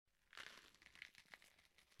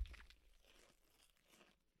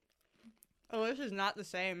Oh, this is not the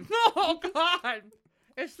same. Oh, God.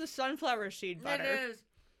 It's the sunflower seed butter. It is.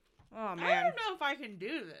 Oh, man. I don't know if I can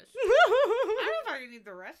do this. I don't know if I can eat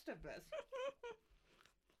the rest of this.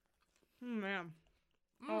 Oh, man.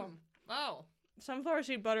 Oh. Oh. Sunflower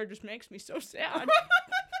seed butter just makes me so sad. Welcome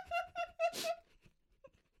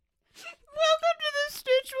to the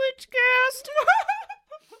Stitch Witch cast.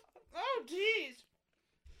 Oh, jeez.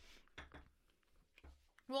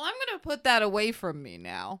 Well, I'm going to put that away from me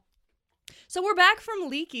now. So we're back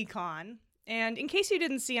from LeakyCon, and in case you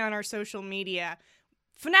didn't see on our social media,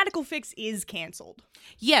 Fanatical Fix is canceled.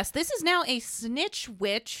 Yes, this is now a Snitch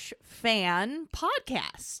Witch fan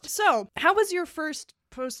podcast. So, how was your first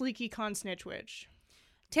post-LeakyCon Snitch Witch?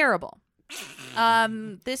 Terrible.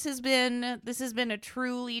 This has been a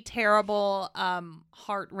truly terrible,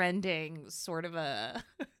 heart-rending sort of an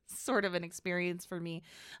experience for me.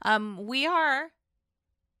 We are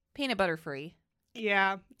peanut butter free.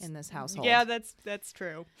 Yeah. In this household. Yeah, that's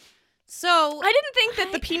true. So I didn't think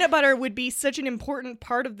that the peanut butter would be such an important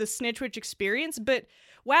part of the Snitch Witch experience, but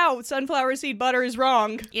wow, sunflower seed butter is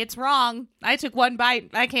wrong. It's wrong. I took one bite.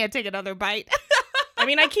 I can't take another bite. I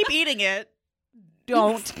mean, I keep eating it.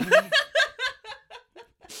 Don't.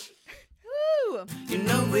 You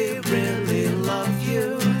know we really love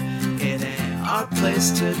you. It ain't our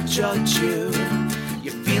place to judge you.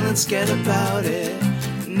 You're feeling scared about it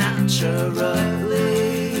naturally.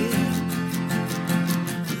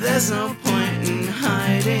 There's no point in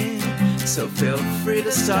hiding, so feel free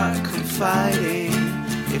to start confiding.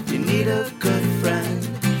 If you need a good friend,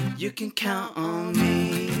 you can count on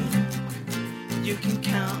me. You can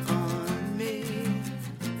count on me.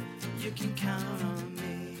 You can count on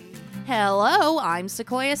me. Hello, I'm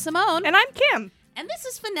Sequoia Simone. And I'm Kim. And this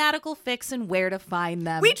is Fanatical Fix and Where to Find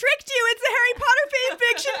Them. We tricked you! It's the Harry Potter fan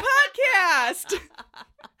fiction podcast!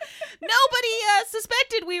 Nobody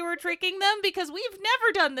suspected we were tricking them because we've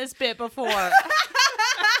never done this bit before.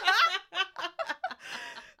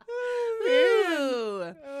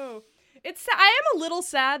 Ooh. Oh. I am a little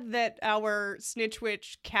sad that our Snitch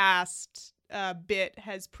Witch cast bit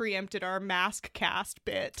has preempted our mask cast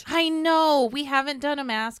bit. I know we haven't done a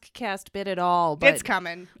mask cast bit at all, but it's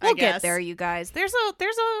coming. We'll I guess. get there, you guys. There's a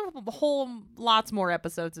whole lots more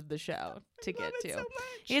episodes of the show to get to. So much.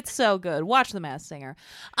 It's so good. Watch The Masked Singer.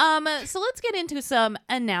 So let's get into some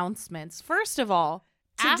announcements. First of all,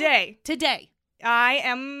 today. I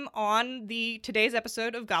am on today's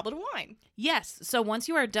episode of Goblet of Wine. Yes. So once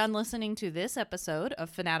you are done listening to this episode of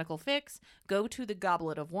Fanatical Fix, go to the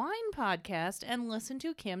Goblet of Wine podcast and listen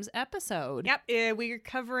to Kim's episode. Yep. We are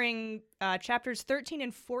covering chapters 13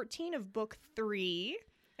 and 14 of book 3.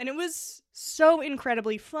 And it was so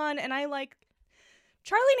incredibly fun. And Charlie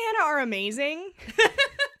and Hannah are amazing.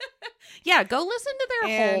 Yeah, go listen to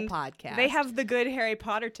their whole podcast. They have the good Harry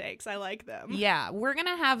Potter takes. I like them. Yeah, we're going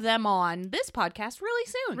to have them on this podcast really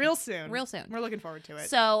soon. Real soon. We're looking forward to it.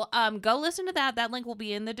 So go listen to that. That link will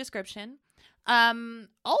be in the description.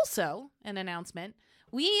 Also, an announcement.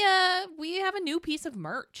 We have a new piece of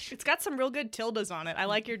merch. It's got some real good tildes on it. I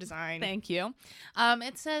like your design. Thank you.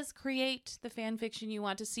 It says, create the fan fiction you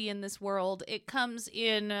want to see in this world. It comes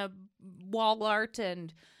in wall art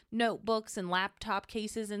and notebooks and laptop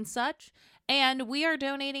cases and such. And we are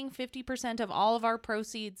donating 50% of all of our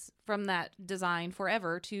proceeds from that design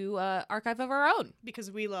forever to Archive of Our Own.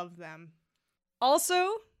 Because we love them.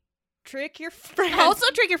 Also, trick your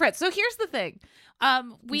friends. So here's the thing.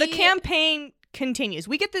 The campaign continues.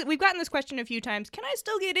 We've gotten this question a few times. Can I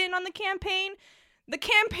still get in on the campaign? The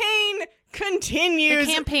campaign continues.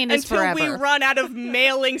 The campaign is until forever. we run out of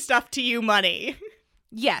mailing stuff to you money.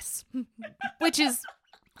 Yes. Which is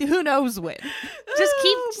who knows when. Just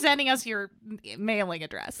keep sending us your mailing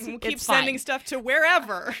address. We'll keep sending stuff to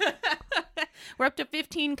wherever. We're up to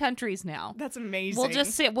 15 countries now. That's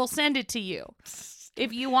amazing. We'll send it to you.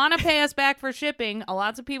 If you want to pay us back for shipping,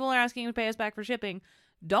 lots of people are asking to pay us back for shipping.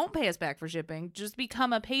 Don't pay us back for shipping. Just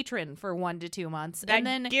become a patron for 1 to 2 months. That and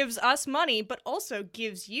then gives us money, but also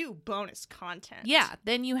gives you bonus content. Yeah,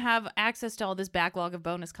 then you have access to all this backlog of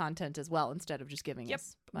bonus content as well, instead of just giving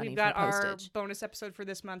us money We've got for postage. Our bonus episode for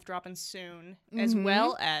this month dropping soon, as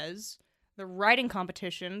well as the writing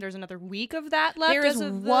competition. There's another week of that left. There is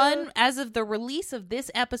as of the release of this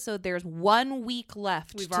episode, there's 1 week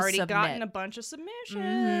left. We've to already submit. gotten a bunch of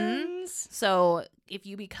submissions. So if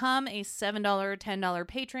you become a $7 or $10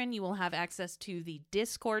 patron, you will have access to the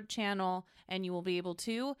Discord channel, and you will be able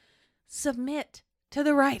to submit to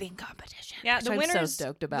the writing competition. Yeah, which the I'm winners. so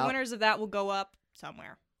stoked about. The winners of that will go up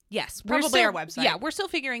somewhere. Yes, Probably our website. Yeah, we're still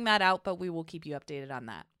figuring that out, but we will keep you updated on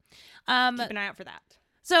that. Keep an eye out for that.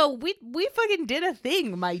 So we fucking did a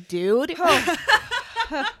thing, my dude.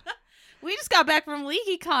 We just got back from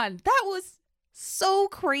LeakyCon. That was so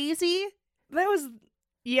crazy. That was,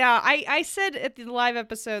 yeah, I said at the live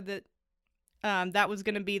episode that that was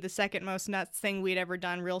going to be the second most nuts thing we'd ever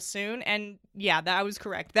done real soon. And yeah, that was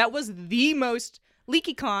correct. That was the most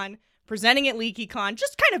LeakyCon, presenting at LeakyCon,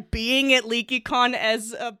 just kind of being at LeakyCon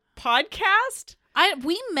as a podcast.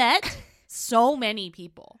 We met so many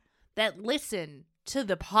people that listen to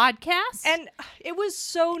the podcast. And it was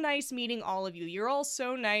so nice meeting all of you. You're all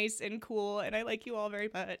so nice and cool, and I like you all very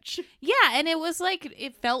much. Yeah, and it was like,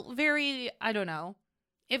 it felt very, I don't know.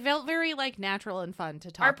 It felt very like natural and fun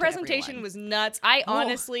to talk Our to presentation everyone. was nuts. I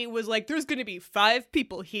honestly was like, there's going to be 5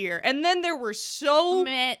 people here. And then there were so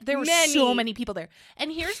there were so many people there. And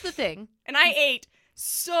here's the thing. And I ate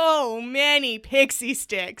so many pixie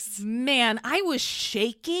sticks. Man, I was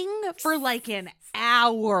shaking for like an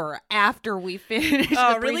hour after we finished.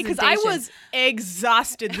 Oh, the really? Because I presentation. was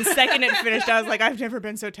exhausted the second it finished. I was like, I've never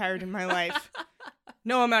been so tired in my life.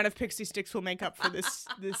 No amount of pixie sticks will make up for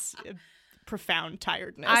this profound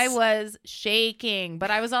tiredness. I was shaking, but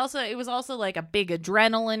it was also like a big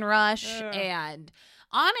adrenaline rush. And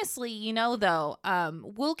honestly, though,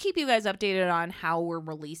 we'll keep you guys updated on how we're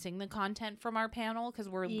releasing the content from our panel, because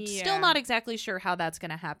we're still not exactly sure how that's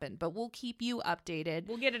going to happen, but we'll keep you updated.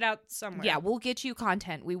 We'll get it out somewhere. Yeah, we'll get you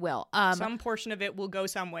content. We will. Some portion of it will go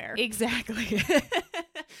somewhere. Exactly.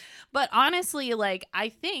 But honestly, like, I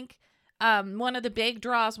think one of the big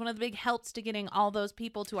draws, one of the big helps to getting all those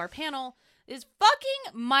people to our panel is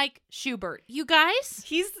fucking Mike Schubert. You guys?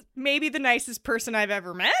 He's maybe the nicest person I've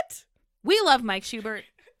ever met. We love Mike Schubert.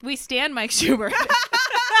 We stan Mike Schubert.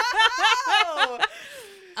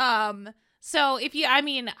 So if you,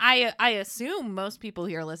 I assume most people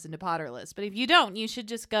here listen to Potterless, but if you don't, you should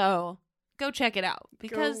just go check it out,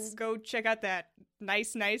 because go check out that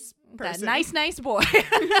nice person. That nice boy.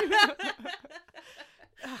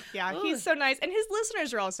 Yeah, he's so nice. And his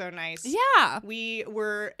listeners are all so nice. Yeah. We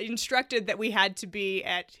were instructed that we had to be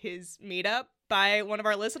at his meetup by one of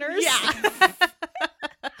our listeners. Yeah.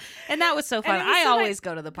 And that was so fun. And it was I so always nice.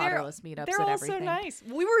 go to the Potterless meetups They're and all everything. so nice.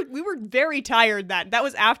 We were very tired that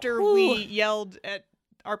was after we yelled at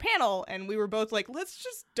our panel, and we were both like, let's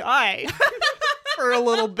just die for a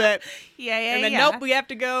little bit. Yeah. And then nope, we have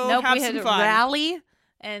to go have we had some to fun. rally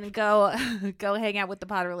and go hang out with the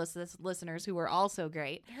Potterless listeners, who were also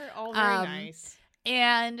great. They're all very nice.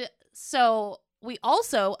 And so we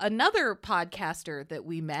also, another podcaster that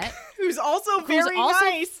we met, who's also very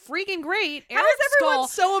nice, freaking great. How is everyone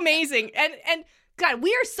so amazing? And God,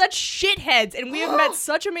 we are such shitheads, and we have met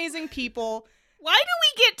such amazing people. Why do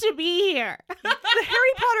we get to be here? The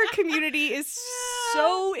Harry Potter community is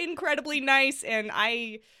so incredibly nice, and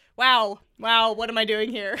wow, what am I doing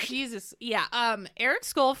here? Jesus. Yeah. Eric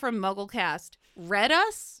Skoll from MuggleCast read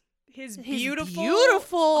us his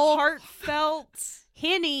beautiful, heartfelt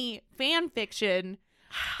Hinny fan fiction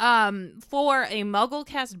for a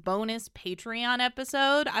MuggleCast bonus Patreon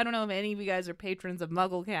episode. I don't know if any of you guys are patrons of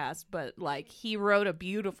MuggleCast, but like, he wrote a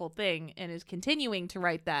beautiful thing and is continuing to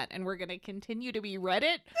write that, and we're gonna continue to be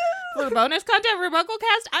Reddit for bonus content for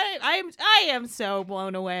MuggleCast. I am so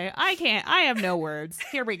blown away. I have no words.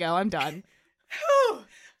 Here we go. I'm done.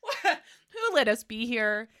 Who let us be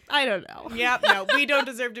here? I don't know. Yep, no, we don't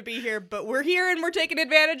deserve to be here, but we're here and we're taking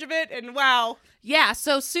advantage of it, and wow. Yeah,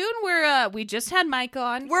 so soon we just had Mike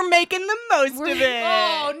on. We're making the most of it.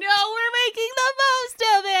 Oh no, we're making the most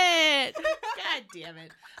of it. God damn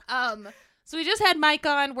it. So we just had Mike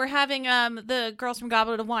on. We're having the girls from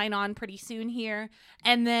Goblet of Wine on pretty soon here.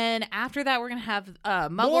 And then after that, we're gonna have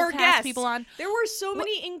MuggleCast people on. There were so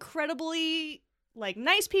many incredibly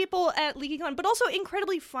nice people at LeakyCon, but also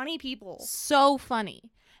incredibly funny people. So funny.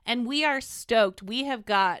 And we are stoked. We have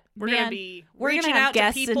got we're gonna have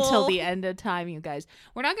guests people until the end of time, you guys.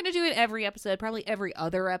 We're not gonna do it every episode. Probably every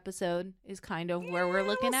other episode is kind of where we're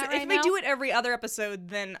looking at right now. If we do it every other episode,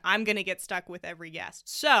 then I'm gonna get stuck with every guest.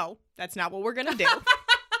 So that's not what we're gonna do.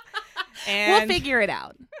 And we'll figure it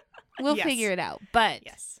out. Yes. Figure it out. But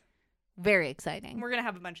yes, very exciting. We're gonna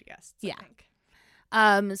have a bunch of guests. Yeah. I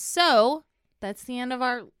think. So that's the end of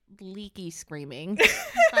our leaky screaming.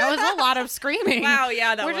 That was a lot of screaming. Wow,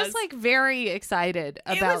 yeah, We're just very excited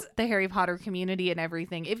about the Harry Potter community and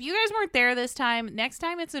everything. If you guys weren't there this time, next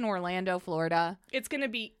time it's in Orlando, Florida. It's gonna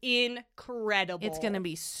be incredible. It's gonna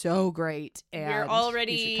be so great. And we're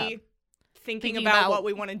already thinking about what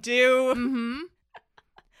we want to do. Mm-hmm.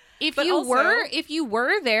 If you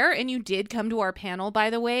were there and you did come to our panel, by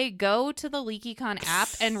the way, go to the LeakyCon app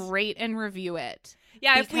and rate and review it.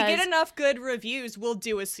 Yeah, if we get enough good reviews, we'll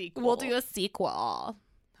do a sequel.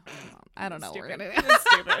 I don't know. Stupid. We're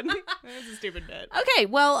It's stupid. It's a stupid bit. Okay,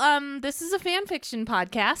 well, this is a fan fiction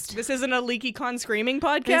podcast. This isn't a Leaky Con screaming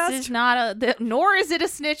podcast. This is not nor is it a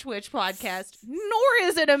Snitch Witch podcast, nor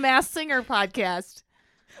is it a Masked Singer podcast.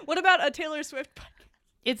 What about a Taylor Swift podcast?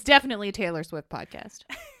 It's definitely a Taylor Swift podcast.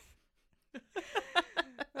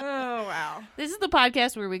 Oh, wow. This is the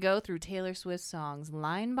podcast where we go through Taylor Swift songs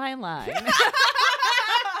line by line.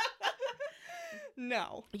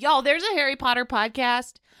 No. Y'all, there's a Harry Potter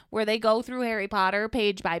podcast where they go through Harry Potter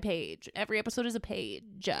page by page. Every episode is a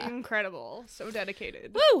page. Incredible. So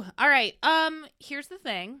dedicated. Woo! All right. Here's the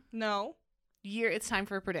thing. No. It's time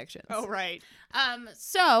for predictions. Oh, right.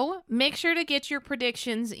 So make sure to get your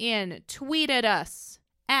predictions in. Tweet at us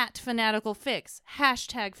at FanaticalFix,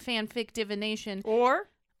 #fanficdivination,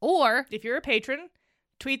 or If you're a patron,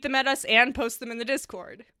 tweet them at us and post them in the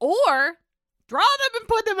Discord. or draw them and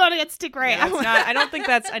put them on Instagram. Yeah, it's not, I don't think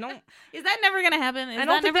that's, I don't Is that never gonna happen?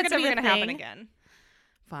 think that's ever going to happen again.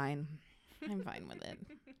 Fine. I'm fine with it.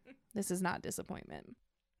 This is not disappointment.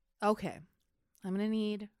 Okay. I'm going to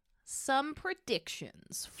need some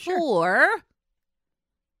predictions for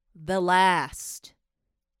The Last.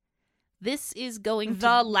 This is going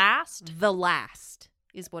The Last? The Last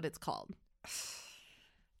is what it's called.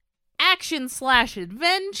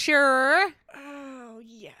 Action/adventure. Oh,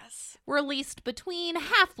 yes. Released between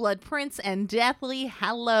Half-Blood Prince and Deathly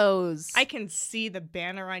Hallows. I can see the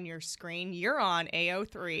banner on your screen. You're on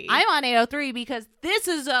AO3. I'm on 803 because this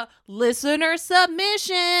is a listener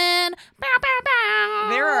submission. Bow, bow, bow.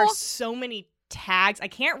 There are so many tags. I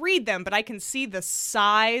can't read them, but I can see the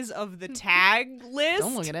size of the tag list.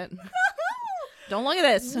 Don't look at it. Don't look at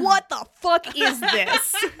this. What the fuck is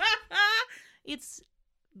this? It's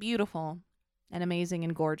beautiful and amazing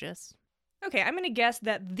and gorgeous. Okay, I'm going to guess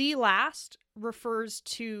that The Last refers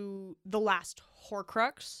to the last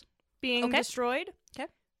Horcrux being destroyed. Okay.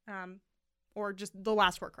 Or just the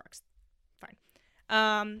last Horcrux. Fine.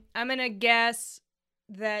 I'm going to guess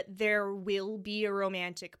that there will be a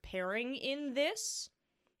romantic pairing in this,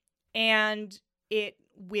 and it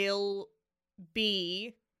will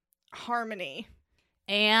be Harmony.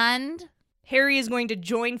 And Harry is going to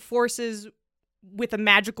join forces with a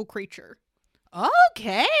magical creature.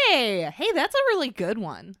 okay. Hey, that's a really good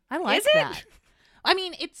one. I like Is it? that. I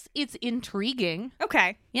mean, it's intriguing.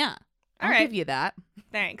 Okay, Yeah. All I'll right. give you that.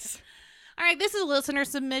 thanks. All right, this is a listener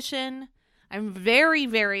submission. I'm very,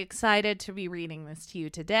 very excited to be reading this to you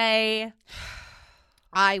today.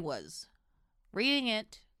 I was reading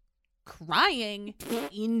it, crying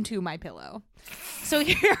into my pillow. So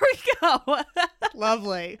here we go.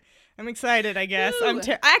 Lovely. I'm excited, I guess. Ooh.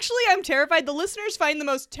 I'm terrified. The listeners find the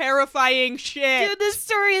most terrifying shit. Dude, this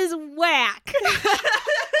story is whack.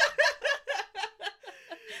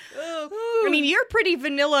 I mean, you're pretty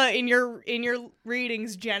vanilla in your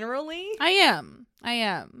readings generally. I am.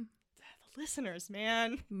 The listeners,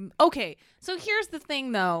 man. Okay, so here's the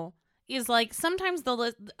thing, though, is like sometimes the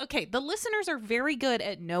listeners are very good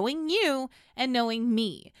at knowing you and knowing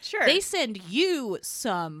me. Sure. They send you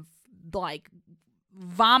some like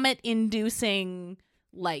vomit-inducing,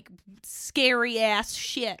 like scary ass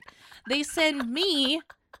shit. They send me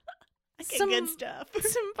some good stuff.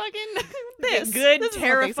 some fucking Good, this is what they send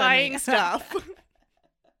terrifying me. stuff.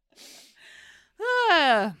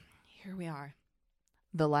 Here we are.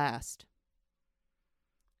 The Last.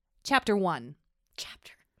 Chapter 1.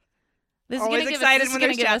 This is Always gonna give excited us, when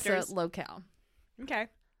this is there's gonna give chapters. us a locale. Okay.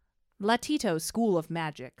 Latito School of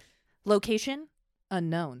Magic. Location?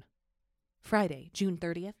 Unknown. Friday, June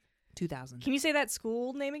 30th, 2000. Can you say that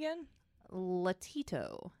school name again?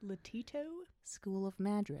 Latito Latito? School of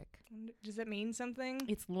Magic. Does that mean something?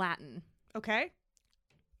 It's Latin. Okay.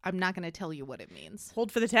 I'm not going to tell you what it means.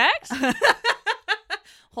 Hold for the text?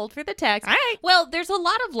 Hold for the text. All right. Well, there's a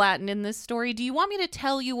lot of Latin in this story. Do you want me to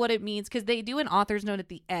tell you what it means? Because they do an author's note at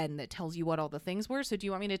the end that tells you what all the things were. So do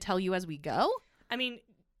you want me to tell you as we go? I mean,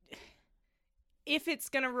 if it's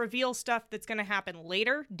going to reveal stuff that's going to happen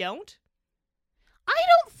later, don't. I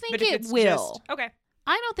don't think But if it it's will. just- okay.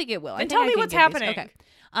 I don't think it will. Then I think tell I me can what's give these- happening. Okay.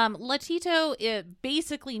 Latito, it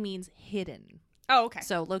basically means hidden. Oh, okay.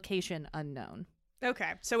 So location unknown.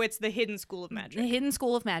 Okay. So it's the Hidden School of The Magic. Hidden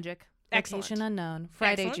School of Magic. Excellent. Location unknown.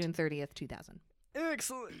 Friday, Excellent. June 30th, 2000.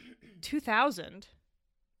 Excellent. 2000.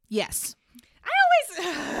 Yes. I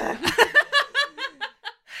always.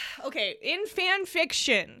 Okay, in fan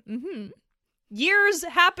fiction, Mm-hmm. years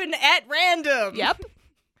happen at random. Yep.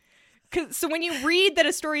 So when you read that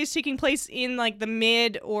a story is taking place in like the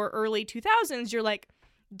mid or early 2000s, you're like,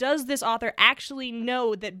 does this author actually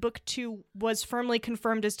know that book 2 was firmly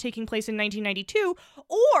confirmed as taking place in 1992?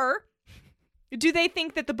 Or Do they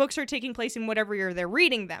think that the books are taking place in whatever year they're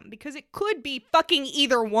reading them? Because it could be fucking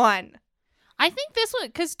either one. I think this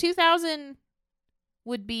would, because 2000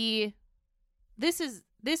 would be, this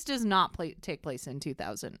does not take place in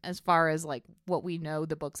 2000 as far as like what we know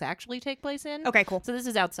the books actually take place in. Okay, cool. So this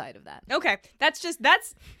is outside of that. Okay, that's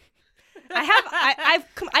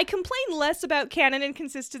I complain less about canon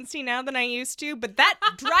inconsistency now than I used to, but that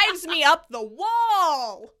drives me up the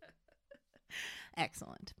wall.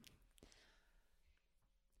 Excellent.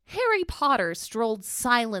 Harry Potter strolled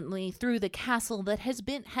silently through the castle that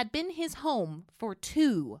had been his home for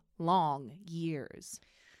 2 long years.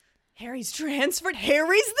 Harry's the transfer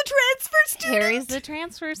student. Harry's the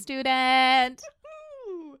transfer student.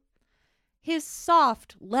 His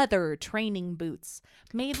soft leather training boots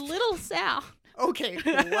made little sound. Okay,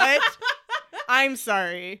 what? I'm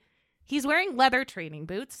sorry. He's wearing leather training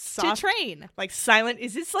boots to train. Like silent.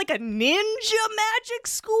 Is this like a ninja magic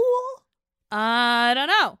school? I don't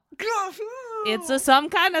know. It's some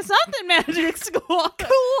kind of something magic school.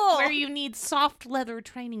 Cool. Where you need soft leather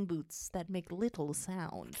training boots that make little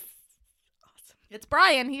sound. Awesome. It's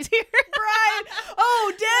Brian. He's here. Brian.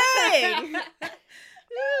 Oh, dang.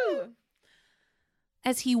 Woo.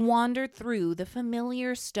 As he wandered through the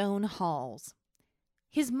familiar stone halls,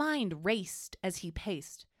 his mind raced as he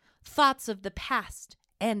paced, thoughts of the past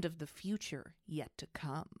and of the future yet to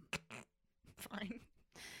come. Fine.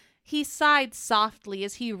 He sighed softly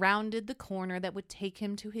as he rounded the corner that would take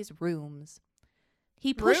him to his rooms.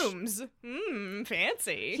 He pushed. Rooms?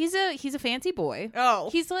 Fancy. He's a fancy boy. Oh.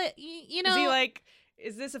 He's like, you know. Is he like,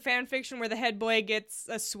 is this a fan fiction where the head boy gets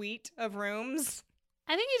a suite of rooms?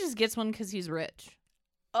 I think he just gets one because he's rich.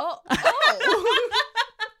 Oh. I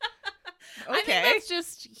think that's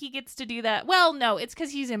just, he gets to do that. Well, no, it's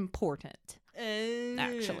because he's important.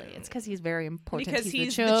 Actually, it's because he's very important. Because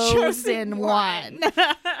he's the chosen one.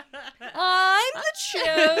 I'm the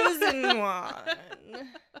chosen one.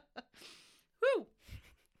 Woo.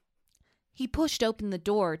 He pushed open the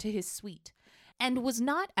door to his suite and was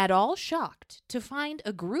not at all shocked to find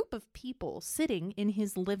a group of people sitting in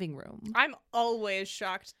his living room. I'm always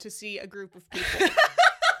shocked to see a group of people.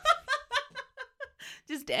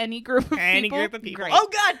 Just any group of people? Any group of people. Great. Oh,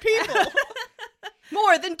 God, people!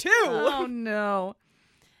 More than 2! Oh, no.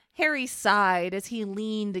 Harry sighed as he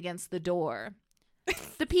leaned against the door.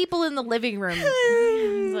 The people in the living room.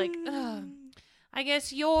 He's like, ugh. I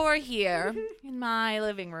guess you're here in my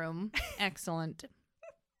living room. Excellent.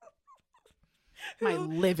 My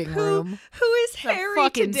living room. Who is Harry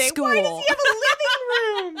fucking today? school. Why does he have a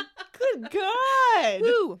living room? Good God.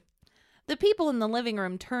 Woo. The people in the living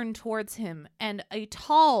room turned towards him, and a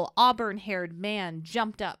tall, auburn-haired man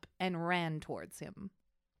jumped up and ran towards him.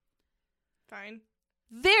 Fine.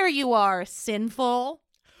 There you are, sinful.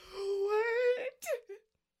 What?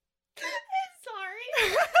 I'm sorry.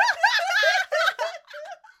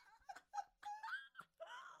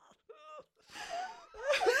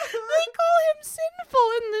 They call him sinful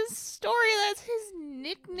in this story. That's his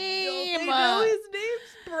nickname. Don't they know his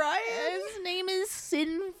name's Brian? His name is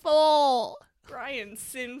Sinful. Brian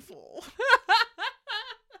Sinful.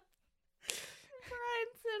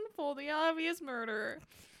 Brian Sinful, the obvious murderer.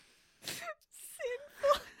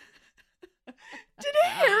 Sinful. Did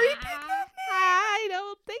Harry pick that name? I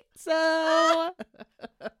don't think so.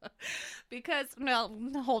 Because, well,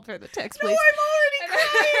 hold for the text, No, please. I'm already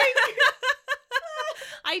crying.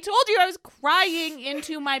 I told you I was crying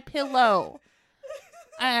into my pillow.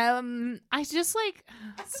 I just like,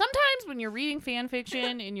 sometimes when you're reading fan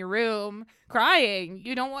fiction in your room crying,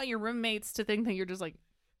 you don't want your roommates to think that you're just like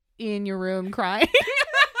in your room crying.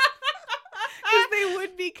 Because they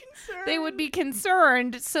would be concerned. They would be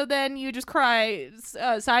concerned, so then you just cry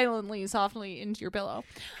silently, softly into your pillow.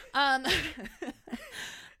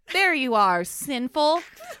 There you are, sinful.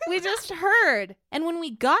 We just heard. And when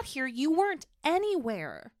we got here, you weren't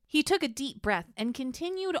anywhere. He took a deep breath and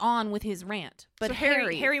continued on with his rant. But so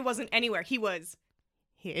Harry wasn't anywhere. He was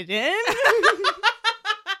hidden.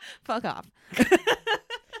 Fuck off.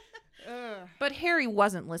 But Harry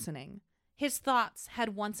wasn't listening. His thoughts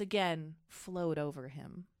had once again flowed over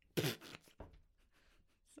him.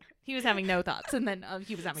 He was having no thoughts, and then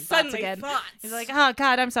he was having Suddenly thoughts again. Thoughts. He's like, oh,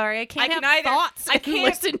 God, I'm sorry. I can't have thoughts. I can't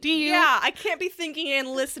listen to you. Yeah, I can't be thinking and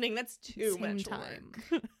listening. That's too Same much time.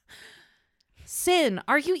 work. Sin,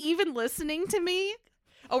 are you even listening to me?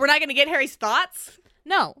 Oh, we're not going to get Harry's thoughts?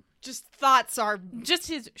 No, Just thoughts are... just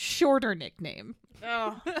his shorter nickname.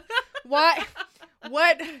 Oh. What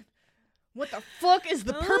the fuck is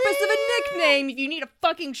the purpose of a nickname if you need a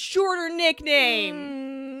fucking shorter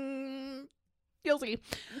nickname? Guilty.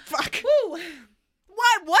 Fuck. Woo.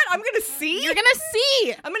 What? I'm gonna see? You're gonna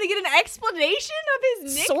see. I'm gonna get an explanation of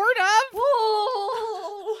his nick? Sort of.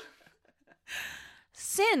 Whoa.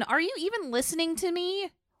 Sin, are you even listening to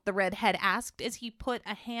me? The redhead asked as he put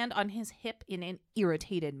a hand on his hip in an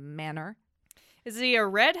irritated manner. Is he a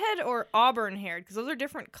redhead or auburn-haired? Because those are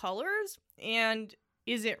different colors. And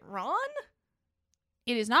is it Ron?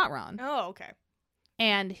 It is not Ron. Oh, okay.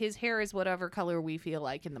 And his hair is whatever color we feel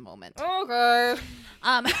like in the moment. Okay.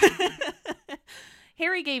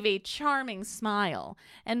 Harry gave a charming smile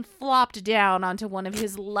and flopped down onto one of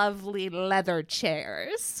his lovely leather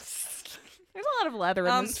chairs. There's a lot of leather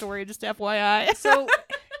in this story, just FYI. So,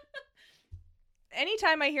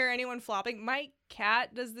 anytime I hear anyone flopping, my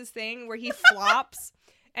cat does this thing where he flops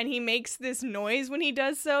and he makes this noise when he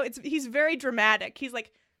does so. He's very dramatic. He's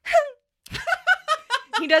like,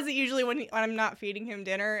 he does it usually when I'm not feeding him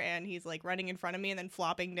dinner and he's like running in front of me and then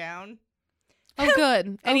flopping down. Oh,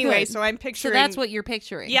 good. Anyway, good. so I'm picturing. So that's what you're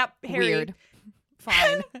picturing. Yep, Harry. Weird.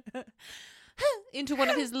 Fine. Into one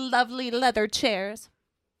of his lovely leather chairs.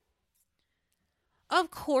 Of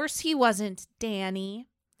course he wasn't Danny.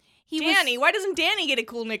 Danny? Why doesn't Danny get a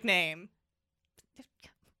cool nickname?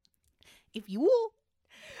 If you will.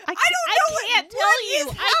 I can't tell you.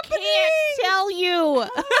 I can't tell you.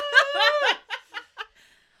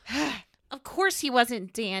 Of course he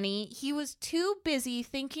wasn't Danny. He was too busy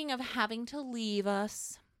thinking of having to leave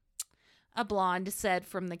us. A blonde said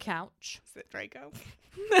from the couch. Is it Draco?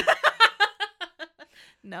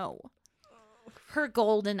 No. Her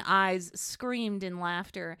golden eyes screamed in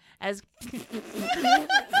laughter as...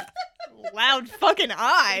 Loud fucking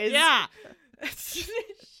eyes. Yeah. Shit.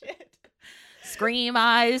 Scream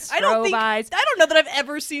eyes, I don't eyes. know that I've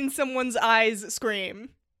ever seen someone's eyes scream.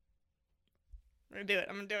 I'm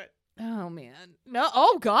gonna do it. Oh, man. No.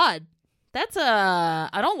 Oh, God. That's I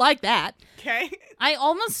don't like that. Okay. I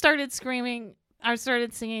almost started screaming. I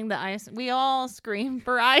started singing the ice. We all scream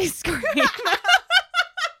for ice cream.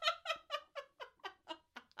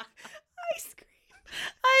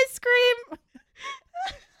 Ice cream.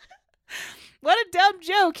 What a dumb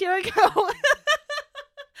joke. Here I go.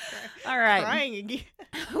 All right. Crying again.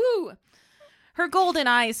 Whew. Her golden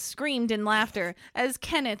eyes screamed in laughter as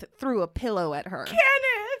Kenneth threw a pillow at her.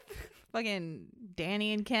 Kenneth! Fucking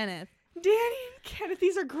Danny and Kenneth. Danny and Kenneth,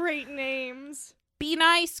 these are great names. Be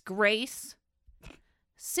nice, Grace.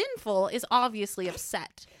 Sinful is obviously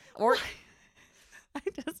upset. Or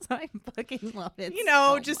I fucking love it. You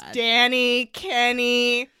know, so just much. Danny,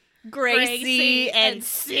 Kenny, Gracie, and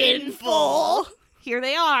Sinful. Here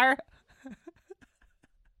they are.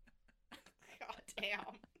 God damn.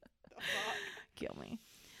 The fuck? Kill me.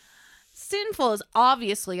 Sinful is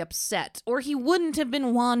obviously upset, or he wouldn't have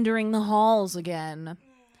been wandering the halls again.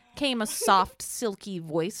 Came a soft, silky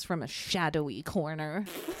voice from a shadowy corner.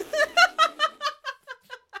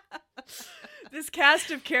 This cast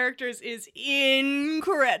of characters is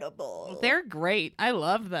incredible. They're great. I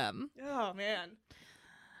love them. Oh, man.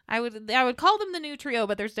 I would call them the new trio,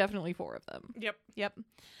 but there's definitely 4 of them. Yep. Yep.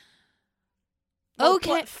 Well, Okay.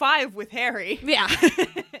 what, 5 with Harry. Yeah.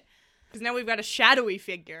 Because now we've got a shadowy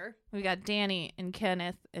figure. We got Danny and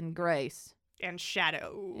Kenneth and Grace. And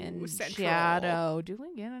Shadow. And Central. Shadow. Do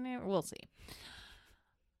we get any? We'll see.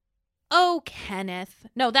 Oh, Kenneth.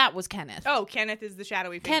 No, that was Kenneth. Oh, Kenneth is the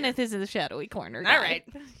shadowy figure. Kenneth is the shadowy corner guy. All right.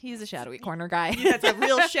 He's a shadowy corner guy. That's a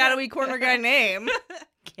real shadowy corner guy name.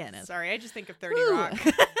 Kenneth. Sorry, I just think of 30 Woo. Rock.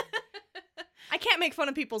 I can't make fun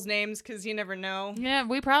of people's names because you never know. Yeah,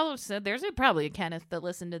 we probably said there's probably a Kenneth that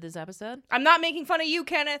listened to this episode. I'm not making fun of you,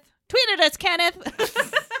 Kenneth. Tweet at us, Kenneth.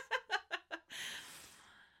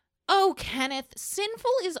 Oh, Kenneth,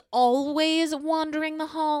 Sinful is always wandering the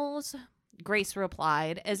halls, Grace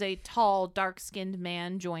replied as a tall, dark-skinned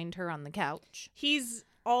man joined her on the couch. He's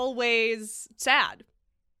always sad.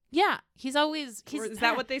 Yeah, he's Or is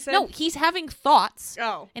that what they said? No, he's having thoughts.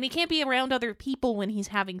 Oh. And he can't be around other people when he's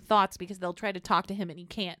having thoughts because they'll try to talk to him and he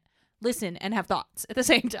can't listen and have thoughts at the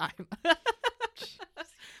same time.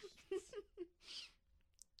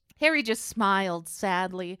 Harry just smiled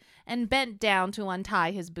sadly and bent down to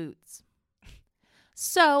untie his boots.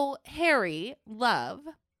 So, Harry, love,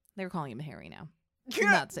 they're calling him Harry now.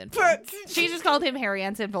 Not Sinful. She just called him Harry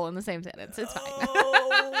and Sinful in the same sentence. It's fine.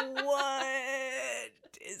 Oh,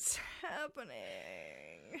 what is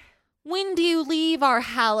happening? When do you leave our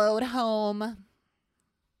hallowed home?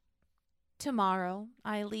 Tomorrow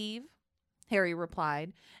I leave, Harry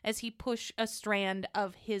replied as he pushed a strand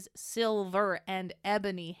of his silver and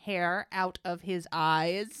ebony hair out of his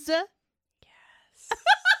eyes. Yes.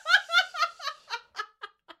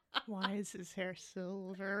 Why is his hair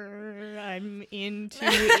silver? I'm into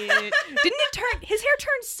it. Didn't it turn his hair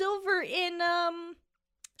turned silver in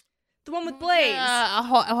The one with Blaze.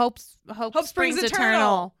 Hope Springs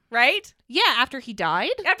Eternal. Right? Yeah, after he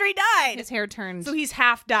died. After he died. His hair turned. So he's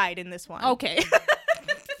half died in this one. Okay.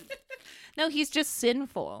 No, he's just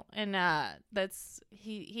sinful, and that's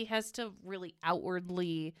he has to really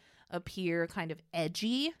outwardly appear kind of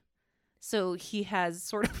edgy. So he has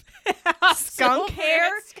sort of skunk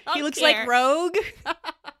hair. He looks like Rogue.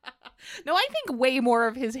 No, I think way more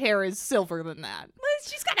of his hair is silver than that.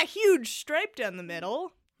 She's got a huge stripe down the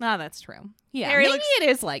middle. No, that's true. Yeah, Harry maybe looks it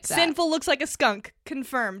is like that. Sinful looks like a skunk.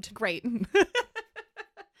 Confirmed. Great.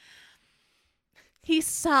 He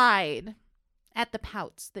sighed at the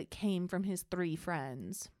pouts that came from his 3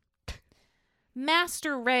 friends.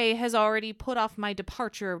 Master Ray has already put off my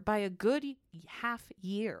departure by a good half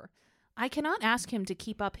year. I cannot ask him to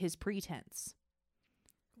keep up his pretense.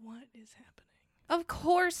 What is happening? Of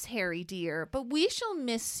course, Harry dear, but we shall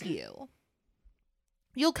miss you.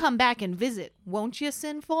 You'll come back and visit, won't you,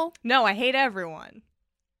 Sinful? No, I hate everyone.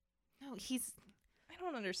 No, I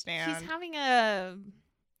don't understand. He's having a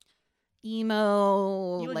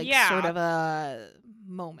emo, like yeah. sort of a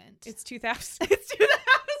moment. It's 2000. It's 2000.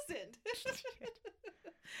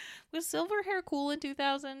 Was silver hair cool in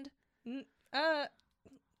 2000? Like I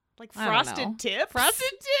don't know. frosted tips.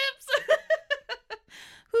 Frosted tips.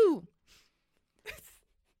 Who?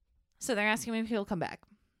 So they're asking me if he'll come back.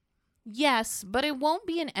 Yes, but it won't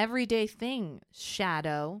be an everyday thing,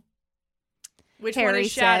 Shadow. Which Harry one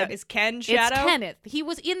is Shadow? said, Is Ken Shadow? It's Kenneth. He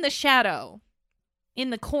was in the shadow in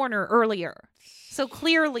the corner earlier. So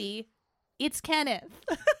clearly, it's Kenneth.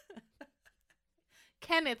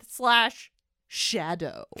 Kenneth /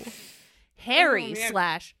 Shadow. Harry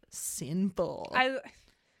 / Sinful.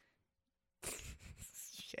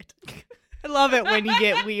 Shit. I love it when you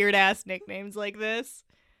get weird ass nicknames like this.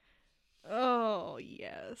 Oh,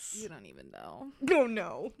 yes. You don't even know. Oh,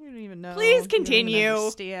 no. You don't even know. Please You don't even continue.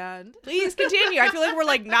 understand. Please continue. I feel like we're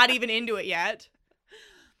like not even into it yet.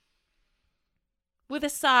 With a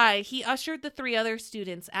sigh, he ushered the 3 other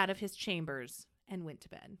students out of his chambers and went to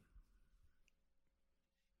bed.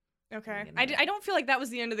 Okay. I don't feel like that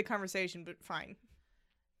was the end of the conversation, but fine.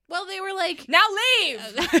 Well, they were like, Now leave!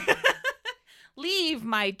 leave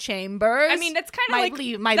my chambers. I mean, that's kind of like...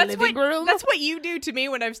 leave my that's living room. That's what you do to me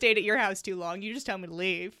when I've stayed at your house too long. You just tell me to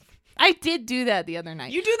leave. I did do that the other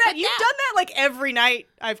night. You do that? You've done that like every night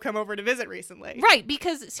I've come over to visit recently. Right,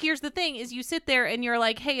 because here's the thing, is you sit there and you're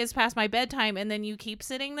like, hey, it's past my bedtime, and then you keep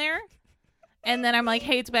sitting there. And then I'm like,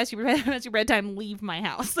 hey, it's past your bedtime, leave my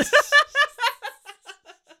house.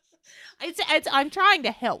 I'm trying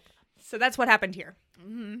to help. So that's what happened here.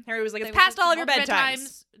 Mm-hmm. Harry was like, it's past all of your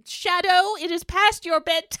bedtimes. Shadow, it is past your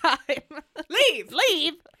bedtime. Leave!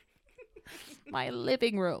 Leave my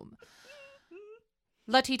living room.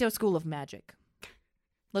 Latito School of Magic.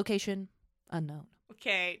 Location unknown.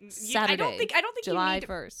 Okay. Saturday, I don't think July you need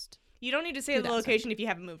 1st. You don't need to say the 2000. location if you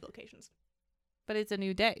haven't moved locations. But it's a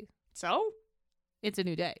new day. So? It's a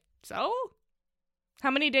new day. So? How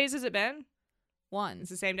many days has it been? 1. It's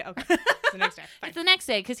the same day. Okay. It's the next day. Fine. It's the next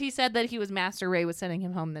day because he said that Master Ray was sending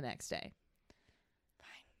him home the next day. Fine.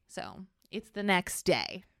 So it's the next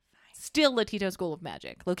day. Fine. Still Latito School of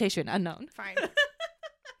Magic. Location unknown. Fine.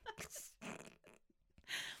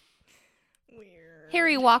 Weird.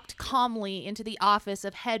 Harry walked calmly into the office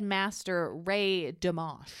of Headmaster Ray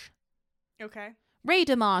Dimash. Okay. Ray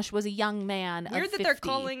Dimash was a young man Weird of that 50. they're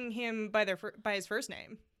calling him by his first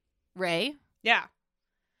name. Ray? Yeah.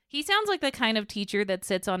 He sounds like the kind of teacher that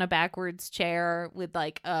sits on a backwards chair with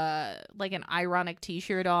like an ironic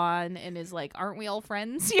t-shirt on and is like, aren't we all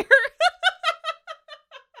friends here?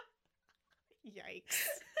 Yikes.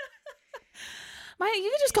 You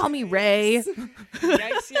can just call me Ray.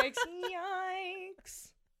 Yikes, yikes,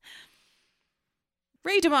 yikes.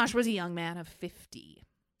 Ray Dimash was a young man of 50.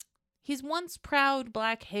 His once proud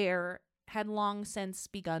black hair had long since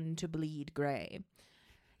begun to bleed gray.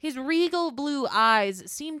 His regal blue eyes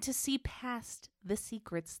seemed to see past the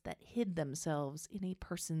secrets that hid themselves in a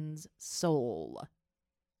person's soul.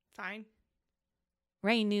 Fine.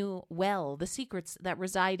 Ray knew well the secrets that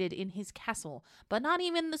resided in his castle, but not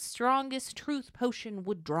even the strongest truth potion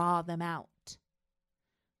would draw them out.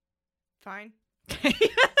 Fine.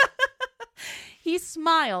 He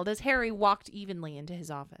smiled as Harry walked evenly into his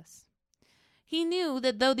office. He knew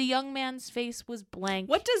that though the young man's face was blank...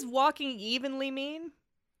 What does walking evenly mean?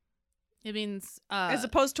 It means... As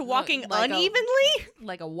opposed to walking like unevenly?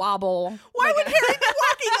 Like a wobble. Why Like would Harry be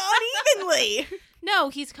walking unevenly? No,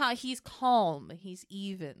 he's calm. He's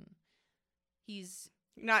even. He's...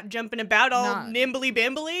 Not jumping about all Not-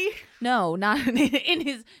 nimbly-bimbly? No, not in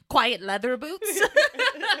his quiet leather boots.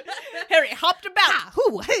 Harry hopped about. Ah,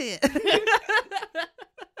 hoo, hey.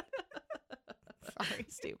 Sorry,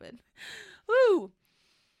 stupid. Woo!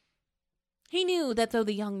 He knew that though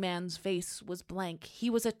the young man's face was blank, he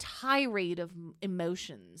was a tirade of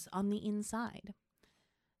emotions on the inside.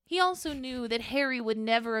 He also knew that Harry would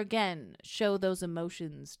never again show those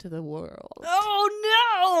emotions to the world.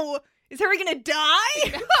 Oh no! Is Harry gonna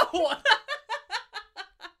die? No!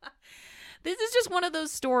 This is just one of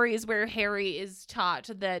those stories where Harry is taught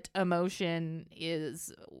that emotion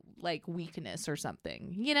is like weakness or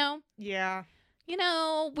something, you know? Yeah. You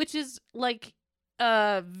know, which is like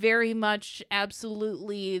very much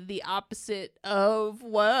absolutely the opposite of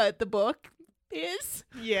what the book is.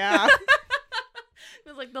 Yeah.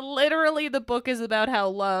 It's like literally the book is about how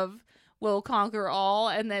love will conquer all,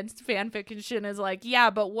 and then fan fiction is like, yeah,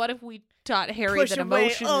 but what if we taught Harry Push that away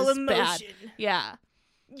emotion all is emotion. bad? Yeah.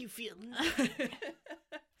 You feel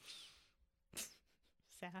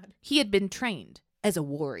sad. He had been trained as a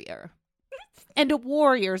warrior, and a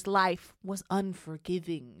warrior's life was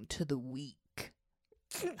unforgiving to the weak.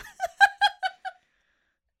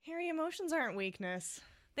 Harry, emotions aren't weakness.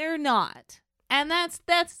 They're not. And that's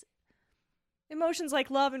Emotions like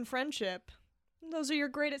love and friendship. Those are your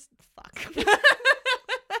greatest... Fuck.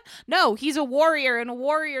 No, he's a warrior, and a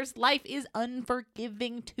warrior's life is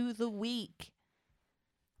unforgiving to the weak.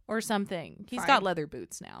 Or something. He's Fine. got leather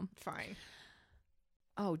boots now. Fine.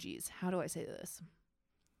 Oh, geez. How do I say this?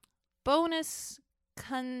 Bonus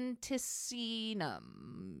conticinum.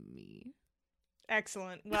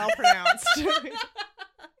 Excellent. Well pronounced.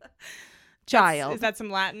 Child. Is that some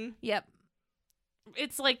Latin? Yep.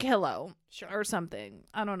 It's like hello Sure. or something.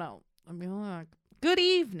 I don't know. I mean, good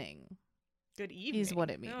evening Good evening. is what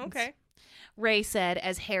it means. Oh, okay. Ray said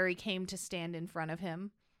as Harry came to stand in front of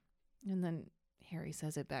him. And then Harry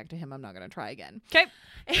says it back to him. I'm not going to try again. Okay.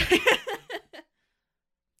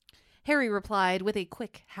 Harry replied with a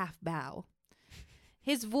quick half bow.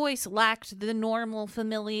 His voice lacked the normal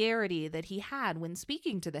familiarity that he had when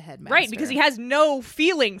speaking to the headmaster. Right, because he has no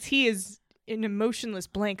feelings. He is an emotionless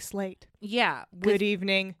blank slate. Yeah. Good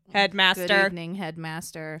evening, headmaster. Good evening,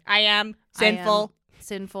 headmaster. I am sinful. I am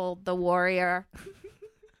sinful, the warrior.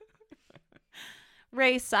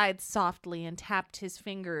 Ray sighed softly and tapped his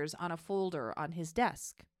fingers on a folder on his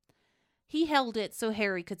desk. He held it so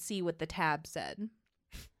Harry could see what the tab said.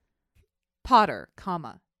 Potter,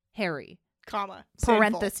 comma, Harry, Comma.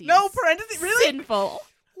 parentheses. Sinful. No parentheses. Really? Sinful.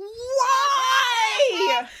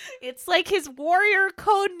 Why? It's like his warrior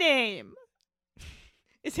code name.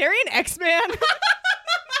 Is Harry an X-Man?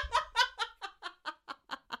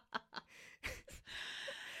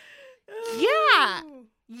 Yeah.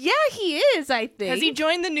 Yeah, he is, I think. Has he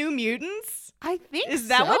joined the New Mutants? I think Is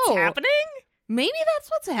that what's so. happening? Maybe that's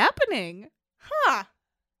what's happening. Huh.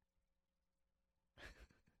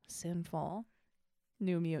 Sinful.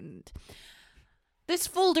 New Mutant. This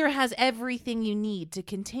folder has everything you need to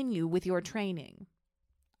continue with your training.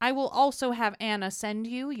 I will also have Anna send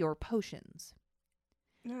you your potions.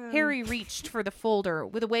 Harry reached for the folder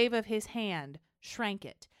with a wave of his hand, shrank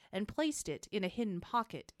it, and placed it in a hidden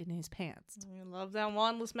pocket in his pants. I love that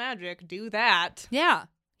wandless magic. Do that. Yeah,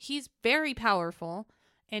 he's very powerful,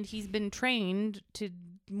 and he's been trained to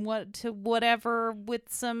whatever with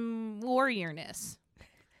some warriorness.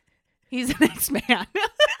 He's an X-Man.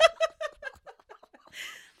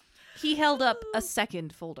 He held up a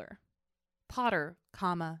second folder. Potter,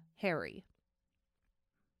 comma, Harry.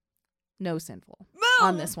 No sinful No.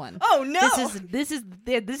 on this one. Oh no. This is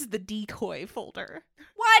the decoy folder.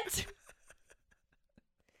 what?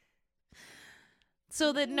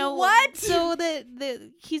 So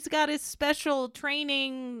that he's got his special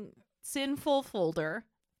training sinful folder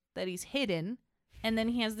that he's hidden, and then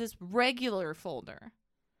he has this regular folder.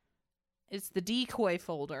 It's the decoy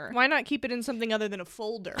folder. Why not keep it in something other than a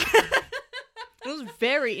folder? It was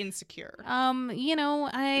very insecure. At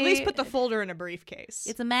least put the folder in a briefcase.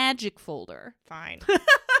 It's a magic folder. Fine.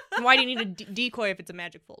 Why do you need a decoy if it's a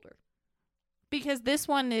magic folder? Because this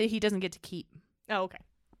one he doesn't get to keep. Oh, okay.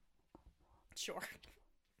 Sure.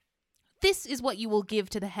 This is what you will give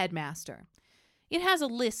to the headmaster. It has a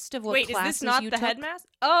list of what Wait, classes is this not you the took. headmaster?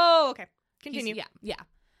 Oh, okay. Continue. Yeah.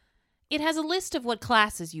 It has a list of what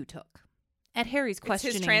classes you took. At Harry's It's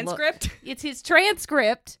questioning his transcript? It's his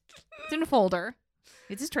transcript. It's in a folder.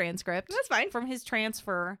 It's his transcript. That's fine. From his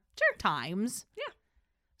transfer times. Yeah.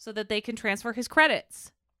 So that they can transfer his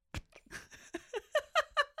credits.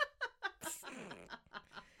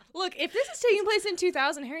 Look, if this is taking place in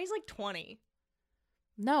 2000, Harry's like 20.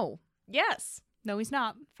 No. Yes. No, he's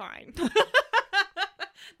not. Fine.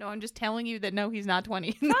 No, I'm just telling you that no, he's not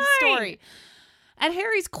 20 in the Fine. story. At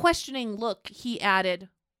Harry's questioning look, he added,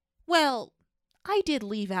 well, I did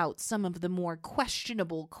leave out some of the more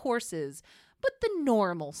questionable courses, but the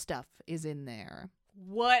normal stuff is in there.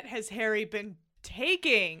 What has Harry been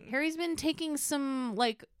taking? Harry's been taking some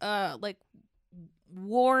like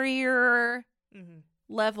warrior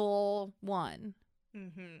level 1.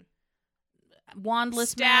 Wandless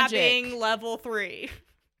Stabbing magic. level 3.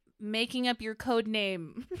 Making up your code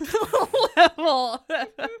name level.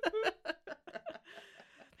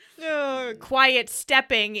 Quiet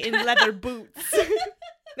stepping in leather boots.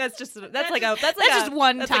 That's just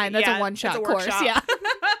one time. That's a one-shot course. Yeah.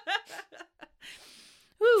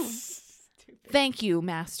 Woo. Thank you,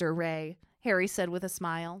 Master Ray, Harry said with a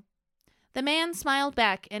smile. The man smiled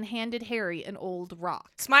back and handed Harry an old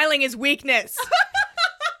rock. Smiling is weakness.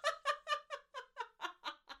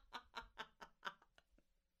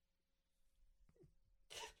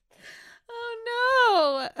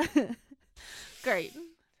 Oh no. Great.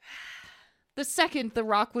 The second the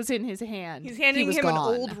rock was in his hand, he's handing him gone. an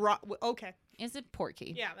old rock. Okay. Is it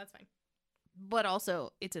Porky? Yeah, that's fine. But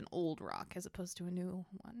also, it's an old rock as opposed to a new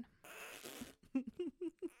one.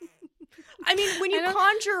 I mean, when you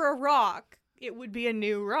conjure a rock, it would be a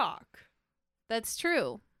new rock. That's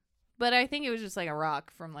true. But I think it was just like a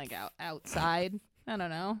rock from like outside. I don't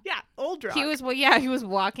know. Yeah, old rock. He was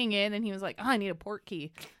walking in and he was like, "Oh, I need a port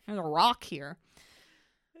key. There's a rock here."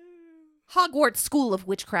 Hogwarts School of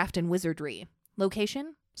Witchcraft and Wizardry.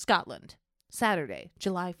 Location: Scotland. Saturday,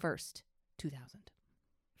 July 1st, 2000.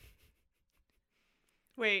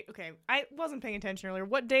 Wait, okay. I wasn't paying attention earlier.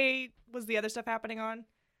 What day was the other stuff happening on?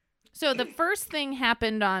 So the first thing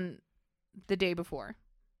happened on the day before.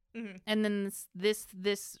 And then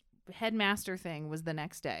this headmaster thing was the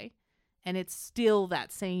next day. And it's still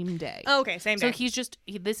that same day. Oh, okay, same day. So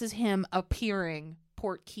this is him appearing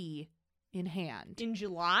port key in hand. In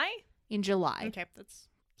July? In July. Okay, that's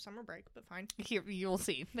summer break, but fine. Here, you'll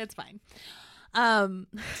see. That's fine. The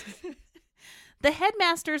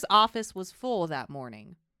headmaster's office was full that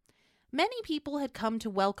morning. Many people had come to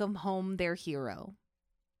welcome home their hero.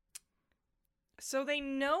 So they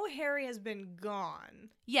know Harry has been gone.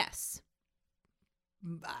 Yes.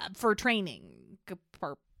 For training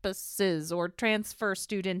purposes or transfer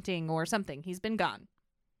studenting or something. He's been gone.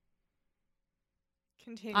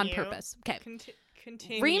 Continue. On purpose. Okay.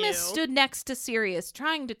 Continue. Remus stood next to Sirius,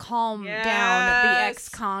 trying to calm down the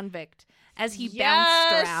ex-convict as he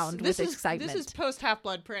bounced around with excitement. This is post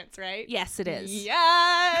Half-Blood Prince, right? Yes, it is.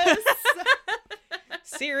 Yes!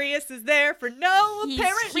 Sirius is there for no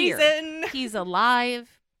apparent reason. He's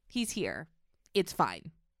alive. He's here. It's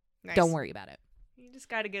fine. Nice. Don't worry about it. You just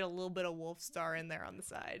got to get a little bit of Wolf Star in there on the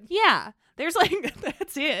side. Yeah. There's like,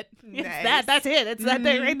 that's it. Nice. That's it. It's that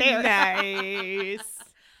thing right there. Nice.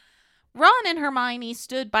 Ron and Hermione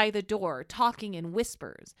stood by the door, talking in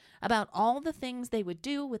whispers about all the things they would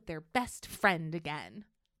do with their best friend again.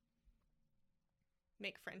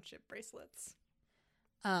 Make friendship bracelets.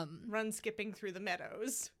 Run skipping through the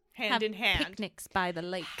meadows, hand in hand. Picnics by the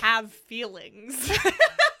lake. Have feelings.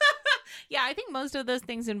 Yeah, I think most of those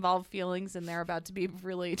things involve feelings, and they're about to be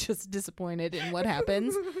really just disappointed in what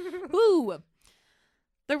happens. Woo!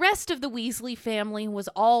 The rest of the Weasley family was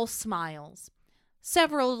all smiles.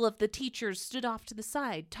 Several of the teachers stood off to the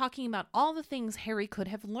side, talking about all the things Harry could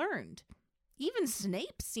have learned. Even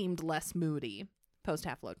Snape seemed less moody. Post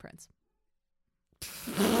Half-Blood Prince.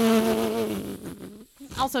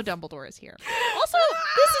 Also, Dumbledore is here. Also,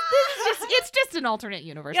 it's just an alternate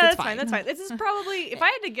universe. Yeah, that's fine. That's fine. This is probably, if I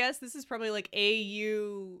had to guess, this is probably like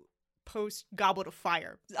AU post Goblet of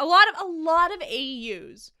Fire. A lot of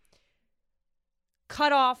AUs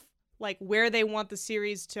cut off like where they want the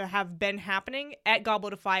series to have been happening at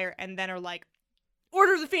Goblet of Fire, and then are like,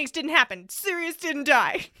 Order of the Phoenix didn't happen. Sirius didn't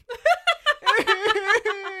die.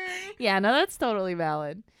 Yeah, no, that's totally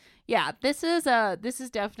valid. Yeah, this is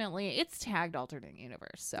definitely, it's tagged alternate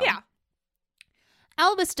universe. So yeah.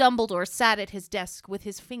 Albus Dumbledore sat at his desk with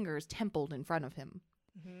his fingers templed in front of him.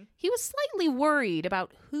 Mm-hmm. He was slightly worried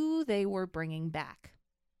about who they were bringing back.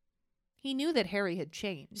 He knew that Harry had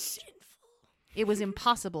changed. Sinful. It was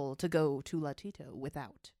impossible to go to Latito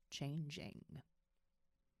without changing.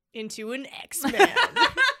 Into an X-Men.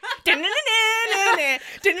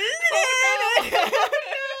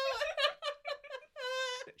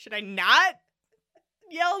 Should I not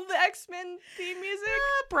yell the X-Men theme music?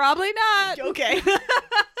 Probably not. Okay.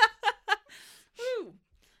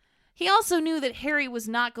 He also knew that Harry was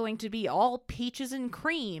not going to be all peaches and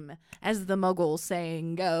cream, as the Muggle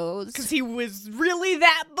saying goes. Because he was really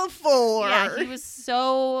that before. Yeah, he was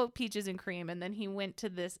so peaches and cream, and then he went to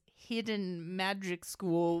this hidden magic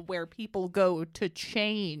school where people go to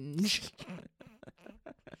change.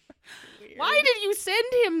 Weird. Why did you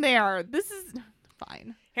send him there? This is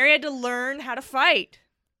fine. Harry had to learn how to fight.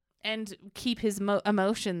 And keep his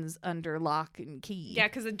emotions under lock and key. Yeah,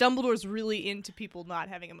 because Dumbledore's really into people not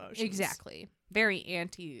having emotions. Exactly. Very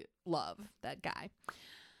anti-love, that guy.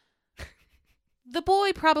 The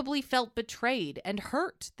boy probably felt betrayed and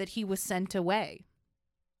hurt that he was sent away.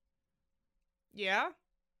 Yeah?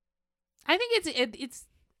 I think it's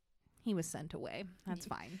he was sent away. That's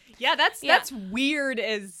fine. Yeah, that's weird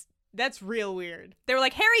that's real weird. They were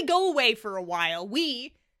like, Harry, go away for a while.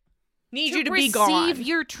 We need you to be gone. Receive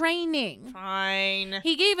your training. Fine.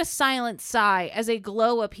 He gave a silent sigh as a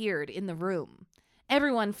glow appeared in the room.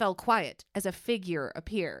 Everyone fell quiet as a figure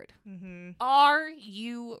appeared. Mm-hmm. Are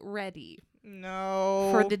you ready No.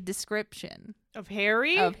 for the description Of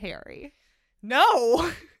Harry? of Harry?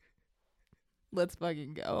 No. Let's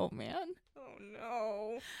fucking go, man. Oh,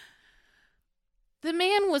 no. The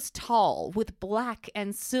man was tall, with black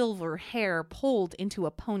and silver hair pulled into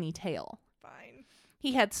a ponytail. Fine.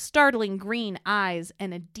 He had startling green eyes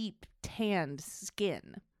and a deep tanned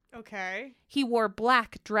skin. Okay. He wore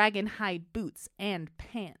black dragon hide boots and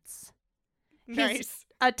pants. Nice.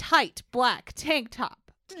 A tight black tank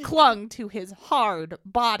top clung to his hard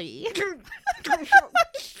body.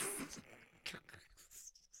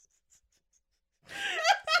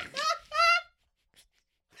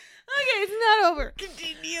 Okay, it's not over.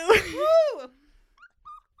 Continue.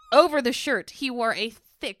 Over the shirt, he wore a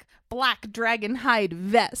thick black dragon hide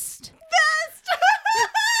vest.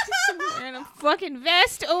 And a fucking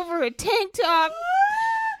vest over a tank top.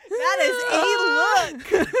 That is a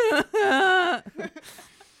look.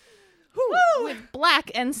 With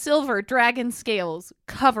black and silver dragon scales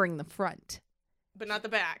covering the front. But not the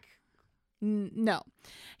back. No.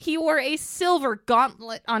 He wore a silver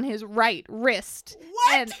gauntlet on his right wrist.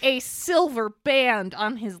 What? And a silver band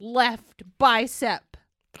on his left bicep.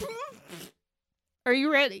 Are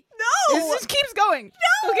you ready? No. This just keeps going.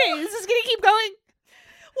 No. Okay, this is gonna keep going.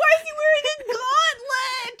 Why is he wearing a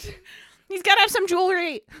gauntlet? He's gotta have some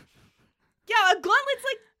jewelry. Yeah, a gauntlet's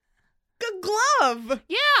like a glove.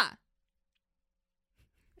 Yeah.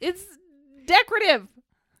 It's decorative.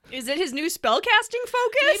 Is it his new spellcasting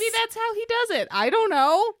focus? Maybe that's how he does it. I don't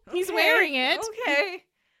know. He's Okay, wearing it. Okay.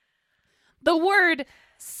 The word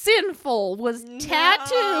sinful was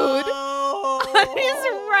tattooed on his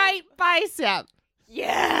right bicep.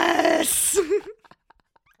 Yes.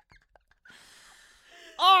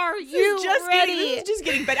 Are you ready? This is just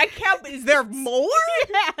getting better. I can't. Is there more?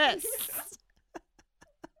 Yes.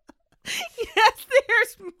 Yes,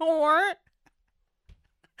 there's more.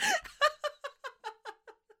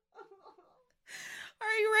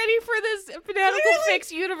 Are you ready for this Fanatical Clearly.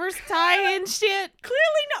 Fix Universe tie-in shit?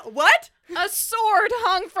 Clearly not. What? A sword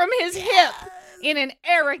hung from his hip in an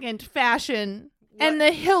arrogant fashion, and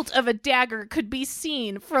the hilt of a dagger could be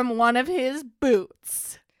seen from one of his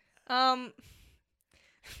boots. How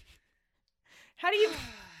do you?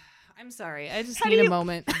 I'm sorry, I just How need do a you-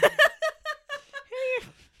 moment.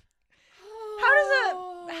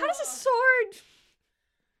 How does a sword?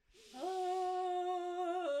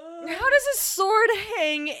 How does a sword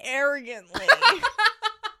hang arrogantly?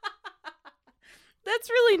 That's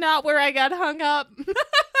really not where I got hung up.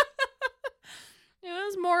 It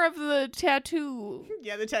was more of the tattoo.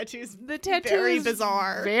 Yeah, the tattoos. The tattoo Very is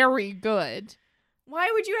bizarre. Very good. Why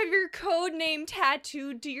would you have your code name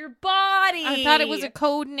tattooed to your body? I thought it was a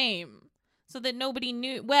code name so that nobody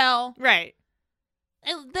knew. Well, right.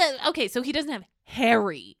 Okay, so he doesn't have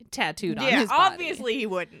Harry tattooed on his body. obviously he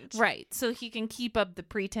wouldn't. Right, so he can keep up the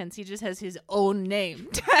pretense. He just has his own name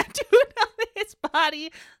tattooed on his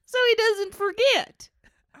body so he doesn't forget.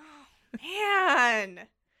 Man.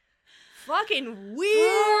 Fucking weird.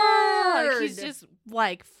 Oh, he's just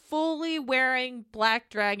like fully wearing black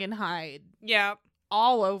dragon hide yeah.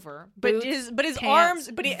 all over. But Boots, his pants,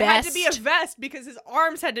 arms, but it had to be a vest. vest because his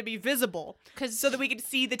arms had to be visible so that we could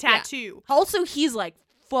see the tattoo. Also, he's like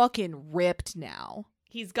fucking ripped now.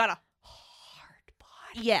 He's got a hard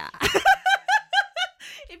body. Yeah.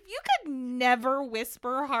 If you could never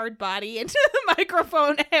whisper hard body into the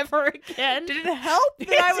microphone ever again. Did it help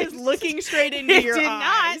that I was looking straight into It your did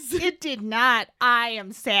eyes? not. It did not. I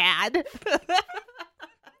am sad.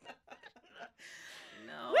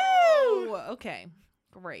 No. Woo! Okay.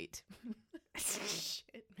 Great.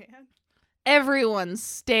 Shit, man. Everyone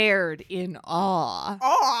stared in awe.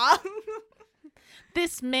 Aw.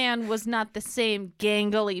 This man was not the same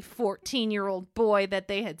gangly 14-year-old boy that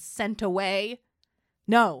they had sent away.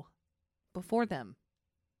 No. Before them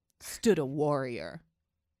stood a warrior.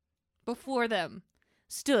 Before them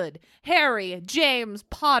stood Harry James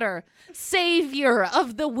Potter, savior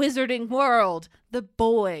of the wizarding world, the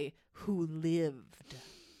boy who lived.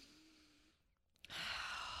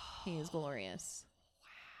 He is glorious.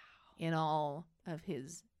 in all of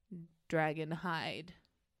his dragon hide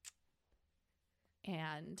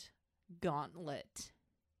and gauntlet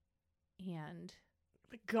and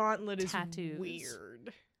The gauntlet tattoos. is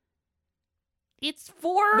weird. it's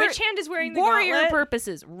for Which hand is wearing the warrior gauntlet?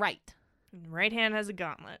 purposes, right? Right hand has a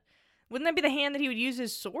gauntlet. Wouldn't that be the hand that he would use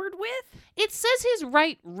his sword with? It says his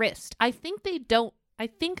right wrist. I think they don't. I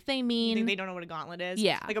think they You mean. think they don't know what a gauntlet is?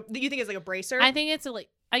 Yeah. You think it's like a bracer? I think it's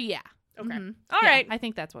yeah. Okay. Mhm. All Yeah, right. I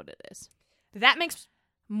think that's what it is. That makes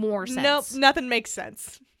More sense. nope. Nothing makes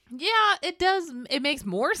sense. Yeah, it does. It makes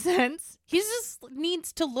more sense. He just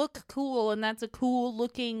needs to look cool, and that's a cool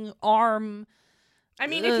looking arm. I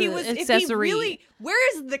mean, if he was, if he accessory. really,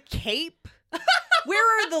 where is the cape?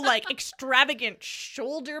 Where are the like extravagant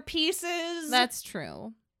shoulder pieces? That's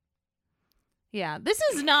true. Yeah, this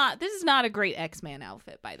is not a great X-Man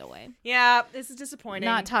outfit, by the way. yeah. This is disappointing.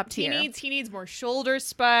 Not top tier. He needs more shoulder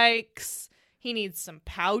spikes. He needs some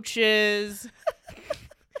pouches.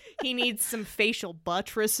 He needs some facial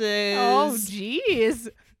buttresses. Oh, jeez.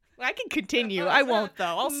 I can continue. I won't though.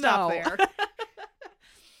 I'll stop No. there.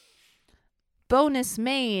 Bonus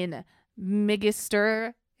main,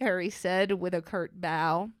 Magister, Harry said with a curt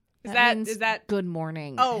bow. Is that- means is that- good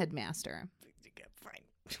morning, Oh. headmaster? Fine.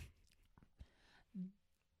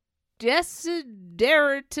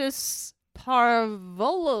 Desideratus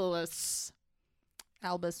Parvolus,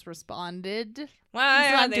 Albus responded. Why He's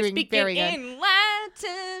are not they doing speaking very good. in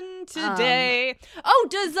Latin today?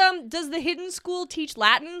 Does the hidden school teach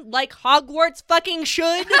Latin like Hogwarts fucking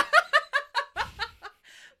should?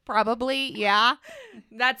 Probably, yeah.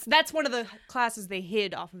 That's one of the classes they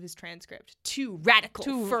hid off of his transcript. Too radical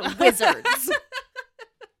Too- for wizards.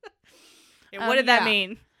 Yeah, what did that yeah.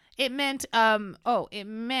 mean? It meant, it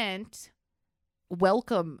meant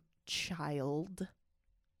welcome, child.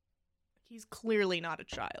 He's clearly not a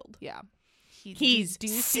child. Yeah. He's do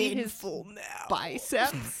you see his sinful now.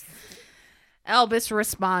 biceps? Albus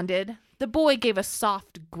responded. The boy gave a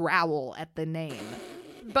soft growl at the name,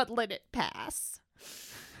 but let it pass.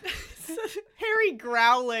 Harry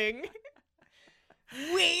growling.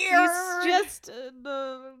 Weird. He's just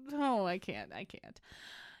I can't.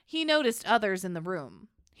 He noticed others in the room.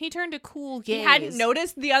 He turned a cool gaze. He hadn't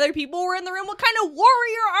noticed the other people were in the room. What kind of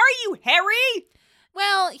warrior are you, Harry?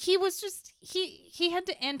 Well, he was just he had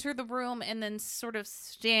to enter the room and then sort of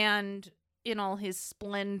stand in all his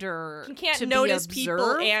splendor. You can't to be notice people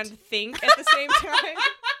observed. and think at the same time.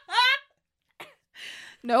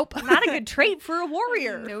 Nope. Not a good trait for a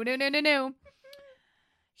warrior. No.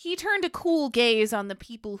 He turned a cool gaze on the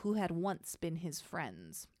people who had once been his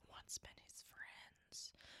friends. Once been his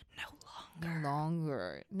friends, no No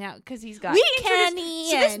longer. Now, because he's got We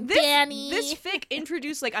Kenny introduced- and this Danny. This fic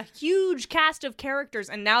introduced like a huge cast of characters,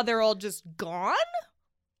 and now they're all just gone.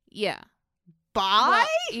 Yeah. Bye.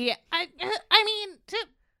 Well, yeah. I mean,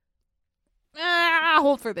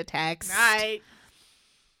 hold for the text. Right.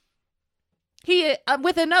 He,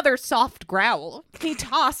 with another soft growl, he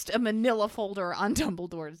tossed a manila folder on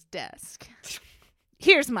Dumbledore's desk.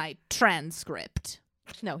 Here's my transcript.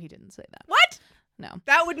 No, he didn't say that. What? No.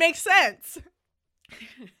 That would make sense.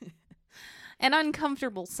 An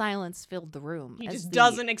uncomfortable silence filled the room. He as just the-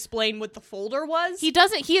 doesn't explain what the folder was. He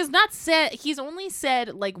doesn't. He has not said. He's only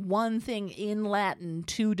said like one thing in Latin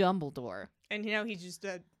to Dumbledore, and you know he's just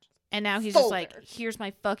and now he's just like, Folder. "Here's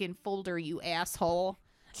my fucking folder, you asshole."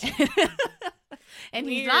 And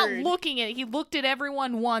he's not Weird. looking at it. He looked at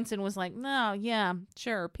everyone once and was like, "No, yeah,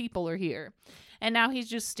 sure, people are here." And now he's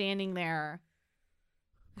just standing there,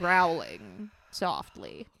 growling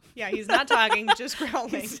softly. yeah, he's not talking, just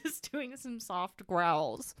growling. He's just doing some soft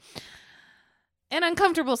growls. An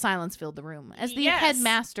uncomfortable silence filled the room as the Yes.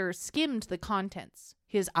 headmaster skimmed the contents.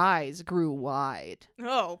 His eyes grew wide.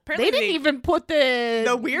 Oh, apparently They didn't even put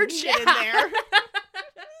the weird shit in Yeah. there.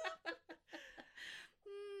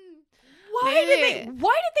 Why Yeah. did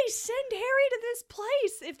they send Harry to this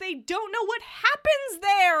place if they don't know what happens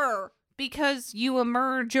there? Because you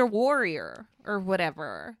emerge a warrior or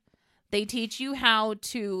whatever. They teach you how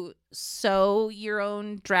to sew your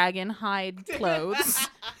own dragon hide clothes.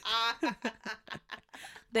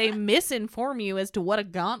 They misinform you as to what a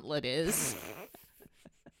gauntlet is.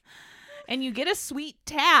 And you get a sweet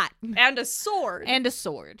tat And a sword and a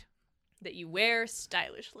sword. that you wear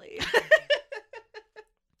stylishly.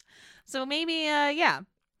 So maybe, yeah.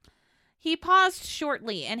 He paused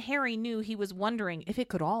shortly, and Harry knew he was wondering if it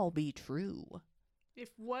could all be true. If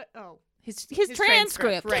what? Oh, His his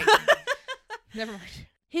transcript. right. Never mind.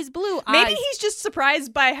 His blue Maybe eyes. he's just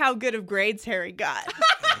surprised by how good of grades Harry got.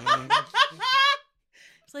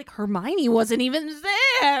 It's like Hermione wasn't even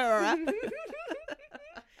there.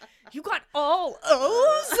 You got all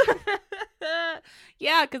O's?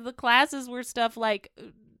 Yeah, because the classes were stuff like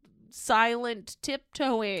silent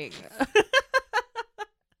tiptoeing.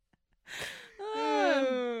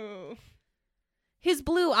 Ooh. His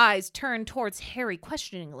blue eyes turned towards Harry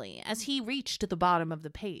questioningly as he reached the bottom of the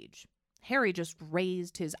page. Harry just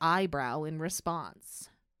raised his eyebrow in response.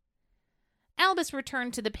 Albus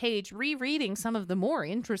returned to the page, rereading some of the more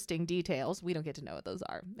interesting details. We don't get to know what those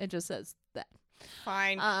are. It just says that.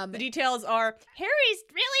 Fine. The details are Harry's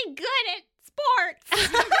really good at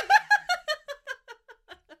sports.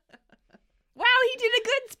 Wow, he did a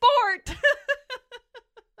good sport.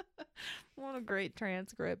 What a great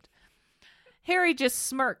transcript. Harry just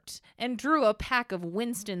smirked and drew a pack of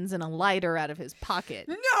Winstons and a lighter out of his pocket.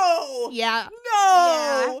 No. Yeah.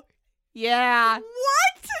 No. Yeah.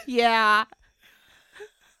 What? Yeah.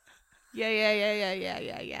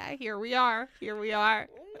 Yeah. Here we are.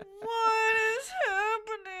 What is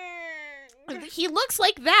happening? He looks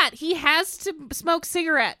like that. He has to smoke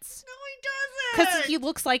cigarettes. No, he doesn't. Because he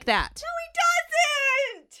looks like that. No, he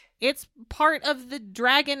doesn't. It's part of the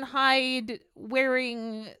dragon hide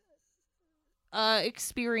wearing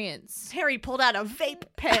experience. Harry pulled out a vape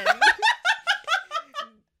pen.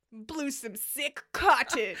 Blew some sick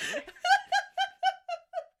cotton.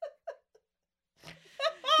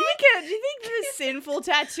 Do you think the sinful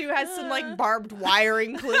tattoo has some like barbed wire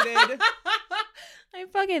included? I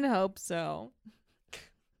fucking hope so.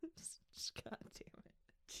 God damn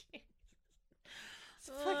it. It's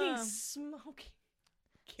fucking smoking.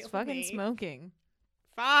 It's fucking smoking.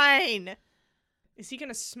 Fine. Is he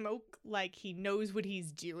gonna smoke like he knows what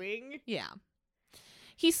he's doing? Yeah.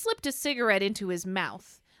 He slipped a cigarette into his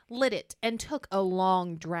mouth, lit it, and took a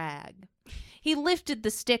long drag. He lifted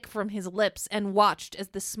the stick from his lips and watched as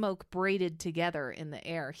the smoke braided together in the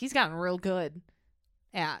air. He's gotten real good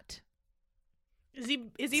at. Is he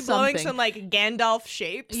blowing something. some like Gandalf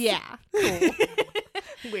shapes? Yeah. Cool.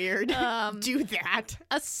 Weird. Do that.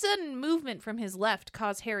 A sudden movement from his left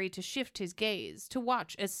caused Harry to shift his gaze to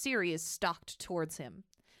watch as Sirius stalked towards him.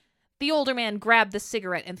 The older man grabbed the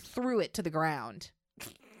cigarette and threw it to the ground.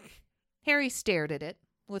 Harry stared at it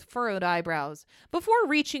with furrowed eyebrows before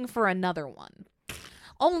reaching for another one,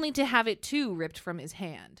 only to have it too ripped from his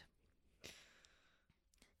hand.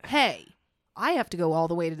 Hey, I have to go all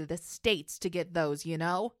the way to the States to get those, you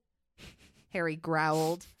know? Harry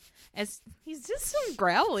growled. As he's just so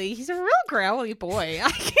growly. He's a real growly boy. I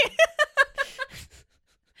can't.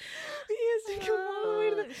 He has to go all the way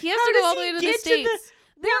to the He has to go all the way to the States.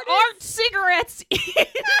 There aren't cigarettes in.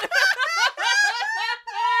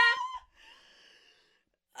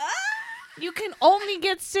 You can only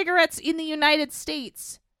get cigarettes in the United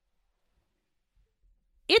States.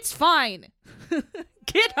 It's fine.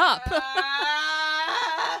 Get up. Also,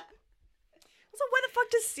 why the fuck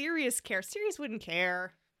does Sirius care? Sirius wouldn't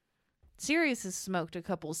care. Sirius has smoked a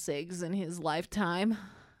couple cigs in his lifetime.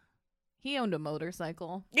 He owned a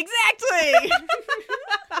motorcycle. Exactly!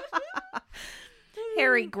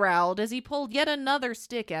 Harry growled as he pulled yet another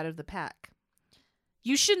stick out of the pack.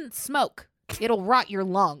 You shouldn't smoke. It'll rot your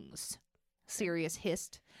lungs, Sirius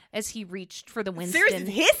hissed as he reached for the Winston. Sirius is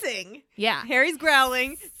hissing. Yeah. Harry's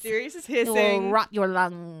growling. Sirius is It'll hissing. rot your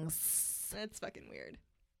lungs. That's fucking weird.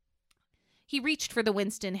 He reached for the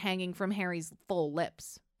Winston hanging from Harry's full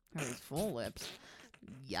lips. Harry's full lips?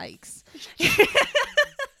 Yikes.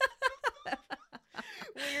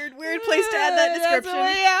 Weird place to add that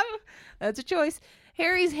description. That's a choice.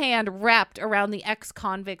 Harry's hand wrapped around the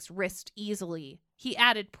ex-convict's wrist easily. He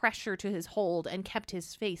added pressure to his hold and kept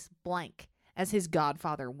his face blank as his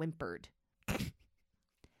godfather whimpered.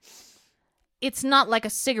 It's not like a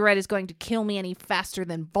cigarette is going to kill me any faster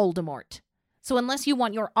than Voldemort. So unless you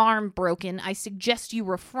want your arm broken, I suggest you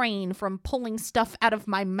refrain from pulling stuff out of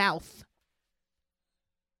my mouth.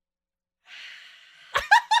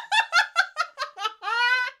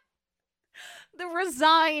 The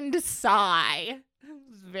resigned sigh.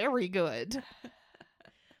 Very good.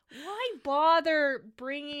 Why bother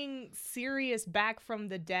bringing Sirius back from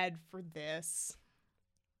the dead for this?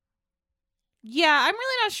 Yeah, I'm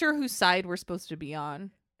really not sure whose side we're supposed to be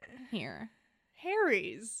on here.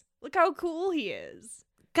 Harry's. Look how cool he is.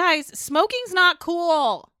 Guys, smoking's not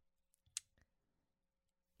cool.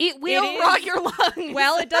 It will It is. rot your lungs.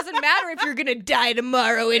 Well, it doesn't matter if you're gonna die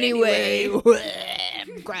tomorrow anyway.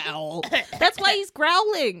 Growl. That's why he's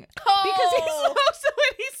growling. Because he smokes so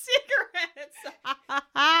many cigarettes.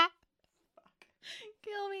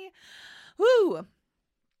 Kill me. Woo.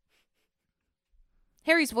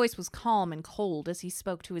 Harry's voice was calm and cold as he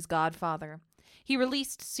spoke to his godfather. He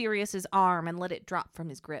released Sirius's arm and let it drop from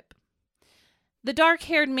his grip. The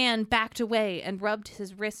dark-haired man backed away and rubbed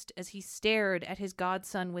his wrist as he stared at his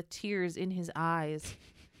godson with tears in his eyes.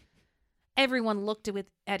 Everyone looked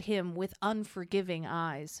at him with unforgiving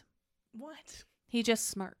eyes. What? He just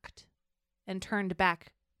smirked and turned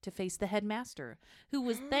back to face the headmaster, who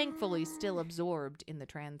was thankfully still absorbed in the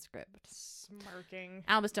transcript. Smirking.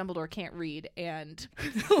 Albus Dumbledore can't read and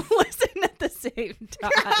listen at the same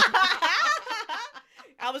time.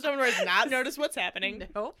 Albus Dumbledore has not noticed what's happening.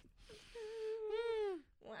 Nope.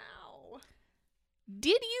 Wow.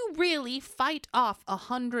 Did you really fight off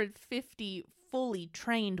 150 fully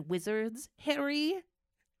trained wizards, Harry?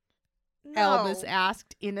 No. Albus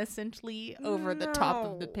asked innocently over the top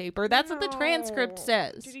of the paper. That's what the transcript No.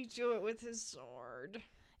 says. Did he do it with his sword?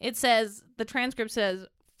 It says, the transcript says,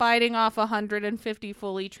 fighting off 150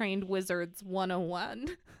 fully trained wizards 101.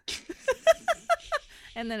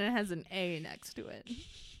 And then it has an A next to it.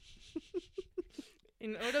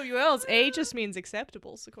 In OWLs, A just means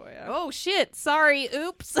acceptable, Sequoia. Oh, shit. Sorry.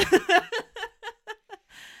 Oops.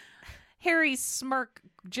 Harry's smirk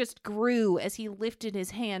just grew as he lifted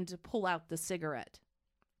his hand to pull out the cigarette.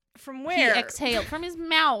 From where? He exhaled from his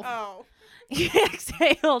mouth. Oh. He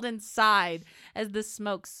exhaled and sighed as the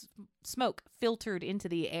smoke filtered into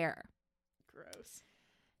the air. Gross.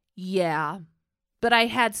 Yeah, but I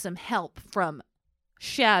had some help from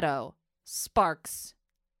Shadow, Sparks,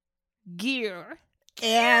 Gear,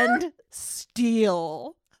 and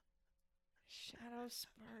Steel. Shadow,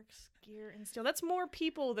 Sparks, Gear, and Steel. That's more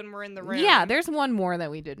people than were in the room. Yeah, there's one more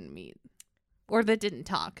that we didn't meet. Or that didn't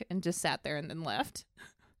talk and just sat there and then left.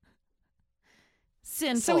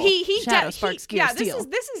 Sinful. So he Shadow, Sparks, Gear, yeah, Steel.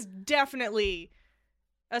 this is definitely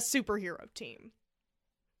a superhero team.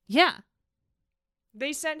 Yeah.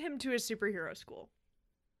 They sent him to a superhero school.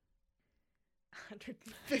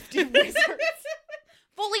 150 wizards.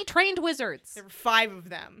 Fully trained wizards. There were 5 of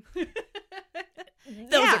them. Those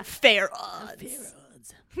Yeah. are fair odds.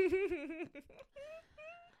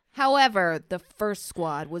 However, the first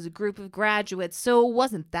squad was a group of graduates, so it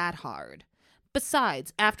wasn't that hard.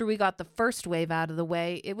 Besides, after we got the first wave out of the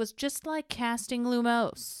way, it was just like casting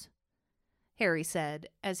Lumos, Harry said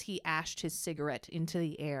as he ashed his cigarette into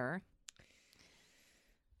the air.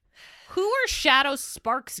 Who are Shadow,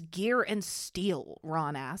 Sparks, Gear, and Steel?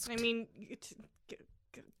 Ron asked. I mean,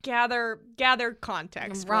 gather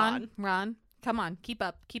context, Ron. Ron, come on, keep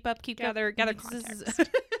up. Gather This is- context.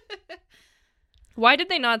 Why did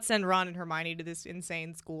they not send Ron and Hermione to this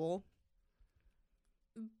insane school?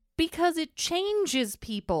 Because it changes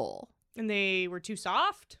people. And they were too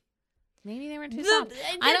soft? Maybe they were too soft.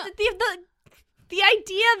 The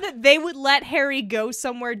idea that they would let Harry go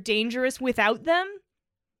somewhere dangerous without them?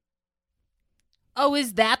 Oh,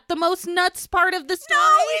 is that the most nuts part of the story?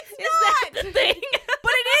 it's Is not. that the thing?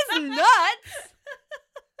 But it is nuts!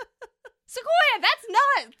 Sequoia, that's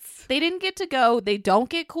nuts! They didn't get to go. They don't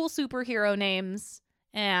get cool superhero names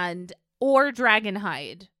or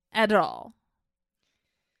Dragonhide at all.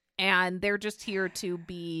 And they're just here to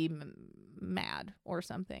be mad or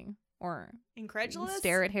something. Or Incredulous?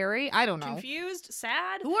 stare at Harry. I don't know. Confused?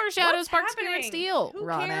 Sad? Who are Shadow, What's Sparks, Gear, and happening? Steel? Who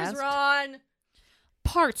Ron cares, asked. Ron?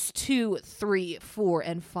 Parts 2, 3, 4,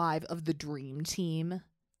 and 5 of the Dream Team.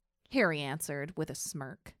 Harry answered with a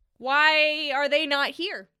smirk. Why are they not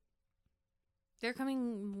here? They're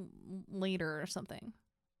coming later or something.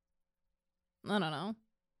 I don't know.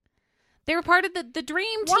 They were part of the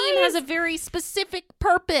Dream Team has a very specific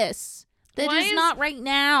purpose that Why is is- not right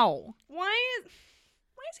now. Why is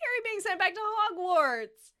Harry being sent back to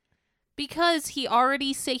Hogwarts? Because he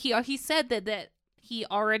already he said that he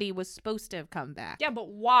already was supposed to have come back. Yeah, but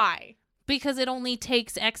why? Because it only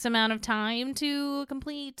takes X amount of time to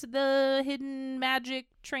complete the hidden magic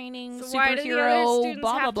training So superhero why do the other students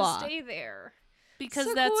blah blah have blah. to stay there? Because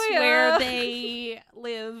Sequoia. that's where they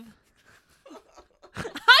live.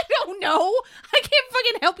 I don't know. I can't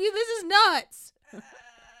fucking help you. This is nuts.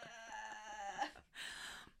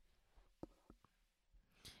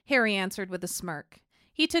 Harry answered with a smirk.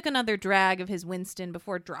 He took another drag of his Winston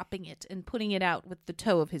before dropping it and putting it out with the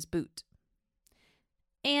toe of his boot.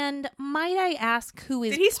 And might I ask who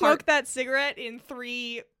is Did he smoke that cigarette in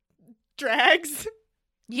 3 drags?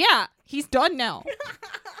 Yeah, he's done now.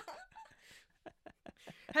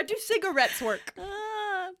 How do cigarettes work?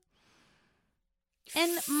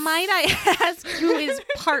 And might I ask who is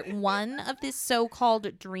part 1 of this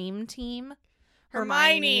so-called Dream Team?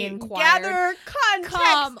 Hermione, inquired. gather context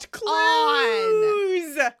Come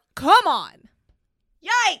clues. Come on.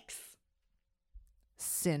 Yikes.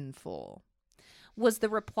 Sinful, was the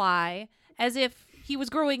reply, as if he was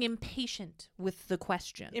growing impatient with the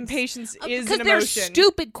questions. Impatience is because an they're emotion.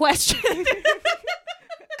 stupid questions.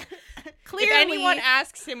 If anyone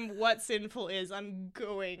asks him what sinful is, I'm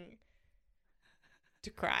going to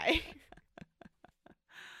cry.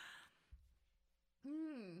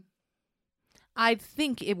 I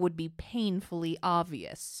think it would be painfully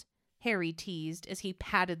obvious, Harry teased as he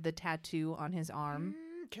patted the tattoo on his arm.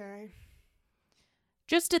 Okay.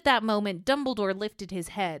 Just at that moment, Dumbledore lifted his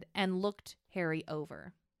head and looked Harry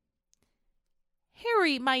over.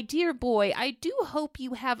 Harry, my dear boy, I do hope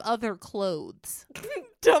you have other clothes,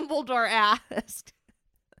 Dumbledore asked.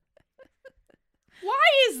 Why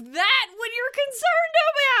is that what you're concerned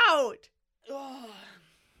about?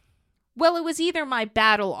 Well, it was either my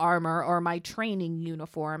battle armor or my training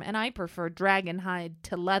uniform, and I prefer dragonhide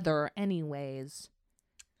to leather anyways.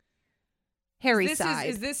 Harry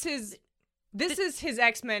sighed. This is his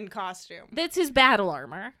X-Men costume. That's his battle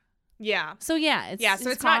armor. Yeah. So yeah, it's so his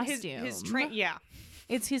it's costume. not his train. Yeah.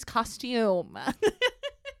 It's his costume.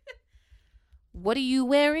 What do you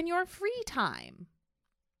wear in your free time?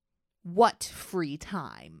 What free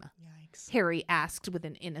time? Yikes. Harry asked with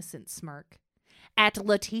an innocent smirk. At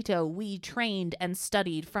Latito, we trained and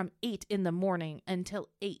studied from 8 in the morning until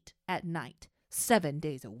 8 at night, 7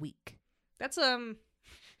 days a week. That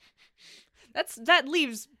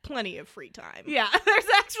leaves plenty of free time. Yeah, there's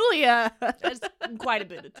actually That's quite a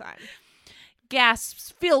bit of time.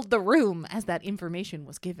 gasps filled the room as that information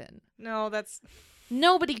was given. No, that's...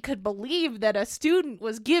 Nobody could believe that a student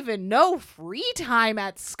was given no free time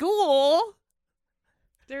at school.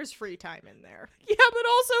 There's free time in there. Yeah, but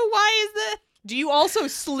also why is that Do you also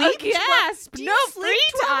sleep? a gasp? Do No you sleep free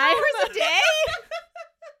 12 time. hours a day?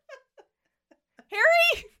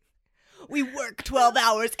 Harry? We work 12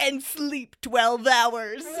 hours and sleep 12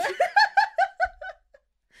 hours.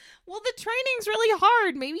 Well, the training's really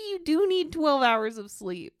hard. Maybe you do need 12 hours of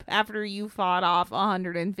sleep after you fought off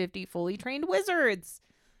 150 fully trained wizards.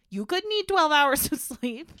 You could need 12 hours of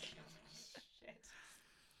sleep.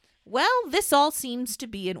 Well, this all seems to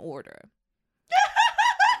be in order.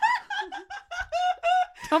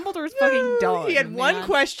 Dumbledore's fucking done. He had one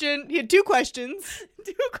question. He had two questions.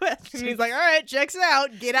 And he's like, all right, checks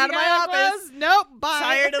out. Get out of my office. Nope, bye.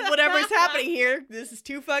 Tired of whatever's happening here. This is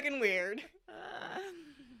too fucking weird.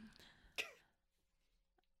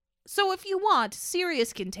 So if you want,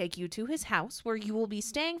 Sirius can take you to his house where you will be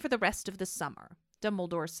staying for the rest of the summer,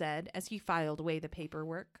 Dumbledore said as he filed away the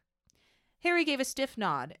paperwork. Harry gave a stiff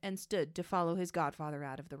nod and stood to follow his godfather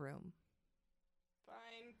out of the room.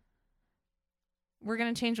 Fine. We're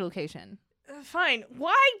going to change location. Fine.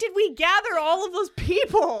 Why did we gather all of those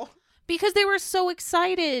people? Because they were so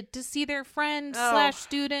excited to see their friend Oh. /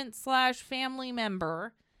 student / family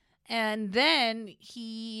member. And then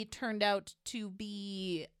he turned out to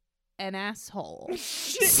be an asshole.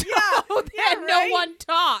 So yeah, then no right? one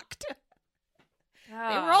talked. They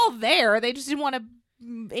were all there. They just didn't want to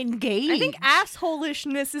engage. I think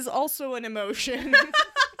assholishness is also an emotion.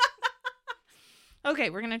 Okay,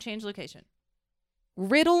 we're going to change location.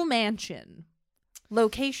 Riddle Mansion.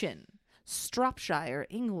 Location, Stropshire,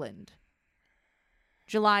 England.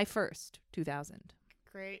 July 1st, 2000.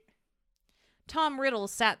 Great. Tom Riddle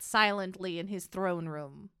sat silently in his throne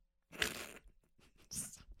room.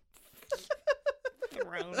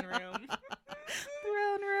 Throne room.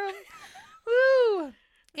 Throne room. Woo!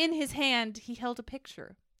 In his hand, he held a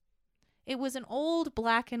picture. It was an old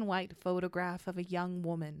black and white photograph of a young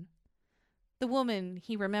woman. The woman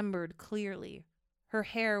he remembered clearly. Her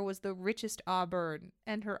hair was the richest auburn,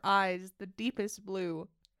 and her eyes the deepest blue,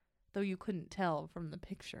 though you couldn't tell from the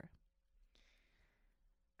picture.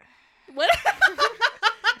 What?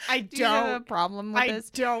 I Do you have a don't. problem with I this?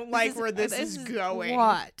 don't like where this is going.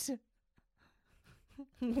 What?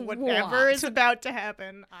 Whatever What? is about to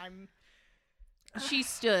happen, I'm. She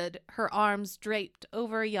stood, her arms draped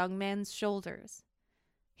over a young man's shoulders.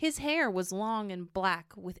 His hair was long and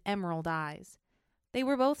black with emerald eyes. They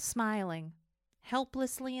were both smiling,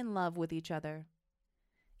 helplessly in love with each other.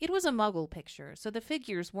 It was a Muggle picture, so the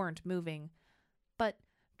figures weren't moving, but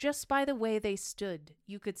just by the way they stood,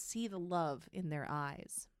 you could see the love in their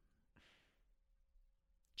eyes.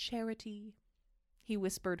 Charity, he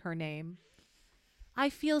whispered her name. I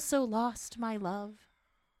feel so lost, my love.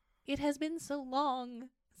 It has been so long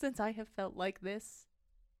since I have felt like this.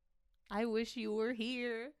 I wish you were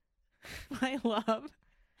here, my love,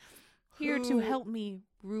 here to Who- help me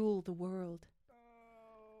rule the world.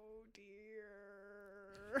 Oh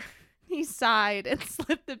dear. He sighed and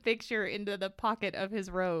slipped the picture into the pocket of his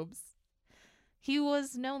robes. He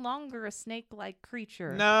was no longer a snake-like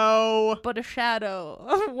creature, No. but a shadow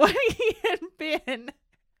of what he had been.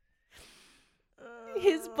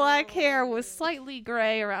 His black hair was slightly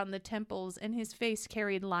gray around the temples, and his face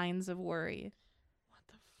carried lines of worry. What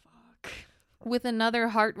the fuck? With another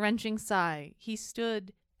heart-wrenching sigh, he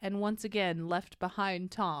stood and once again left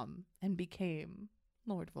behind Tom and became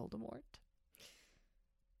Lord Voldemort.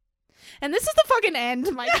 And this is the fucking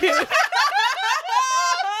end, my dude.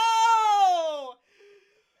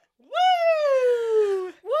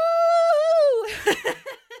 Woo! Woo!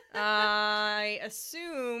 I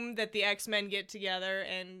assume that the X-Men get together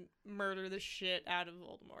and murder the shit out of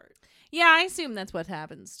Voldemort. Yeah, I assume that's what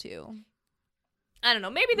happens too. I don't know.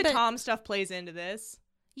 Maybe the But- Tom stuff plays into this.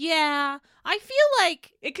 Yeah, I feel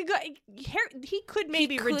like It could go. He could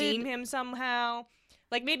maybe could- redeem him somehow.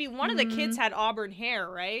 Like maybe one of the kids had auburn hair,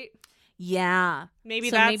 right? yeah. Maybe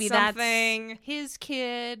So that's maybe something. that's his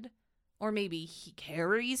kid, or maybe he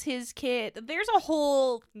carries his kid. There's a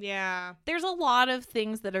lot of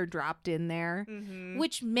things that are dropped in there, Mm-hmm.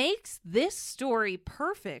 which makes this story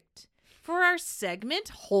perfect for our segment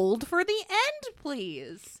Hold for the End,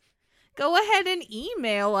 please. Go ahead and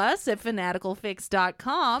email us at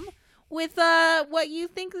fanaticalfix.com with what you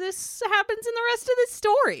think this happens in the rest of this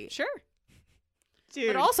story. Sure. Dude.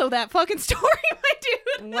 But also that fucking story, my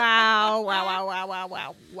dude.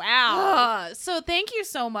 Wow. So thank you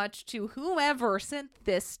so much to whoever sent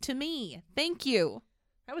this to me. Thank you.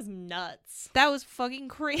 That was nuts. That was fucking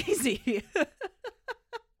crazy.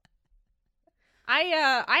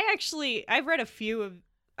 I've read a few of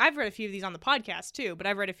these on the podcast too, but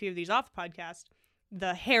I've read a few of these off the podcast.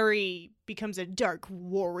 The Harry becomes a dark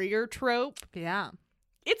warrior trope. Yeah.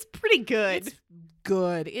 It's pretty good. It's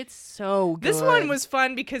good. It's so good. This one was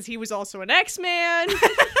fun because he was also an X-Man,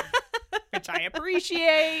 which I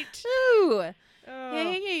appreciate. Ooh. Oh.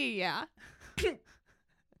 Yeah.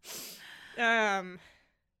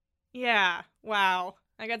 Yeah. Wow.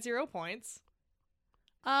 I got 0 points.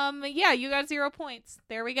 Yeah, you got 0 points.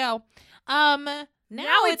 There we go. Now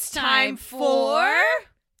it's time for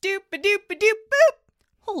Doop-a-doop-a-doop-boop.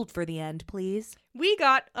 Hold for the End, please. We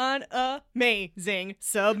got an amazing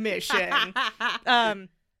submission.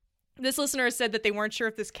 This listener said that they weren't sure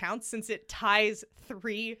if this counts since it ties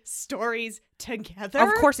 3 stories together.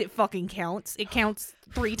 Of course it fucking counts. It counts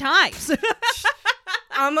 3 times. The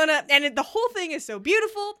whole thing is so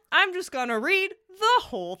beautiful, I'm just gonna read the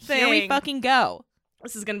whole thing. Here we fucking go.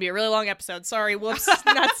 This is gonna be a really long episode. Sorry, whoops.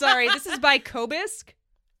 Not sorry. This is by Kobisk,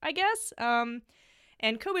 I guess. And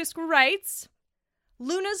Kobisk writes,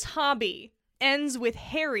 Luna's hobby ends with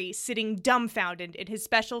Harry sitting dumbfounded in his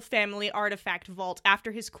special family artifact vault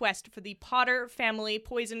after his quest for the Potter family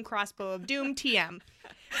poison crossbow of doom TM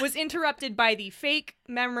was interrupted by the fake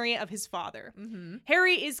memory of his father. Mm-hmm.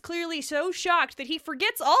 Harry is clearly so shocked that he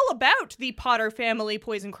forgets all about the Potter family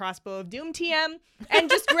poison crossbow of doom TM and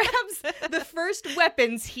just grabs the first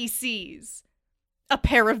weapons he sees. A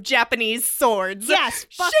pair of Japanese swords. Yes,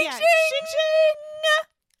 fuck Shing, yeah. shing! Shing, shing!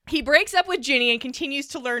 He breaks up with Ginny and continues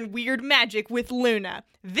to learn weird magic with Luna.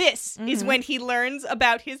 This is when he learns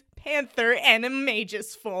about his Panther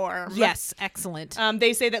Animagus form. Yes, excellent.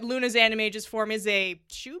 They say that Luna's Animagus form is a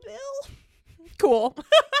shoe bill? Cool.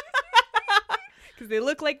 Because they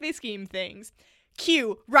look like they scheme things.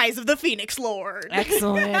 Cue Rise of the Phoenix Lord.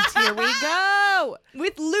 Excellent. Here we go.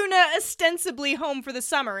 With Luna ostensibly home for the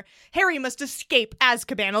summer, Harry must escape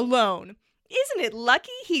Azkaban alone. Isn't it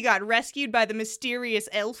lucky he got rescued by the mysterious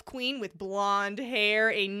elf queen with blonde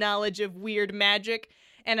hair, a knowledge of weird magic,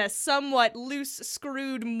 and a somewhat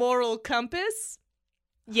loose-screwed moral compass?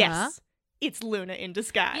 Yes, Huh? it's Luna in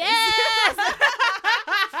disguise. Yes!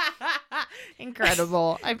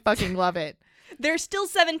 Incredible. I fucking love it. They're still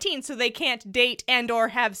 17, so they can't date and or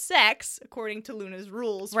have sex, according to Luna's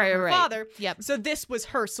rules from her father. Yep. So this was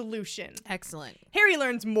her solution. Excellent. Harry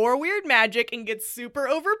learns more weird magic and gets super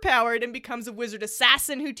overpowered and becomes a wizard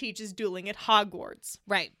assassin who teaches dueling at Hogwarts.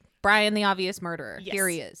 Right. Brian the Obvious Murderer. Yes. Here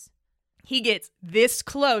he is. He gets this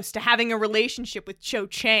close to having a relationship with Cho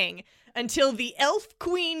Chang until the elf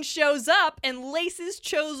queen shows up and laces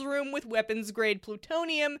Cho's room with weapons-grade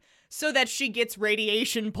plutonium so that she gets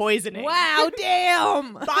radiation poisoning. Wow,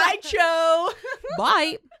 damn. Bye, Cho!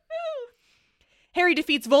 Bye. Harry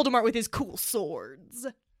defeats Voldemort with his cool swords.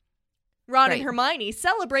 Ron Right. and Hermione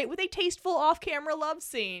celebrate with a tasteful off-camera love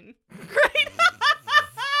scene. Right?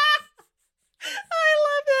 I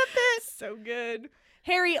love that bit. So good.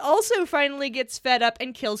 Harry also finally gets fed up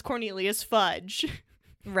and kills Cornelius Fudge.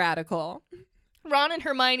 Radical. Ron and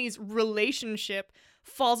Hermione's relationship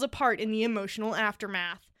falls apart in the emotional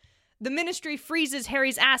aftermath. The Ministry freezes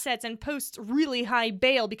Harry's assets and posts really high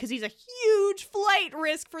bail because he's a huge flight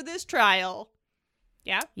risk for this trial.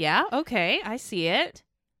 Yeah? Yeah, okay. I see it.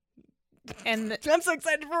 And I'm so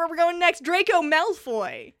excited for where we're going next. Draco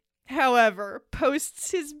Malfoy however,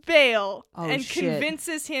 posts his bail Oh, and shit.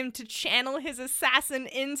 convinces him to channel his assassin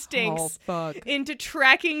instincts fuck. into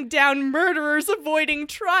tracking down murderers avoiding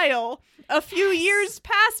trial. A few years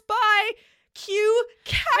pass by. Q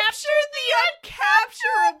capture the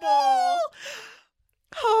uncapturable.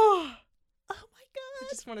 Oh, Oh my I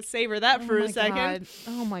just want to savor that for a second.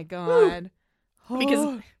 Oh my god.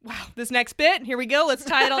 Because, wow, this next bit, here we go, let's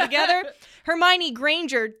tie it all together. Hermione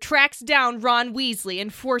Granger tracks down Ron Weasley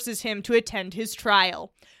and forces him to attend his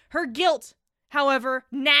trial. Her guilt, however,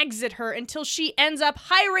 nags at her until she ends up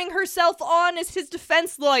hiring herself on as his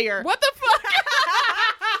defense lawyer. What the fuck?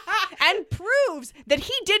 And proves that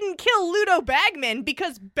he didn't kill Ludo Bagman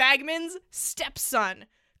because Bagman's stepson,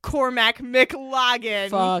 Cormac McLagan,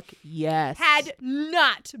 Fuck yes. had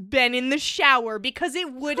not been in the shower because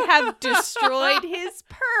it would have destroyed his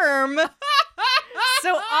perm.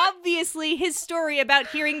 So obviously his story about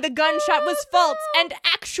hearing the gunshot was false, and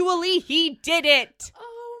actually he did it.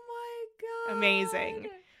 Oh my god. Amazing.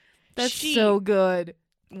 That's She so good.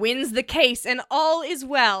 wins the case and all is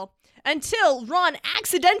well until Ron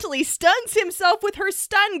accidentally stuns himself with her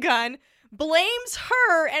stun gun, blames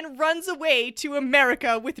her, and runs away to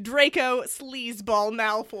America with Draco Sleazeball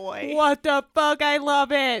Malfoy. What the fuck? I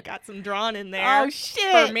love it. Got some drawn in there. Oh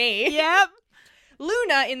shit. For me. Yep.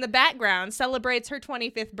 Luna, in the background, celebrates her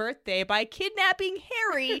 25th birthday by kidnapping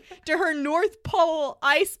Harry to her North Pole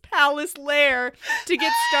Ice Palace lair to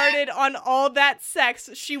get started on all that sex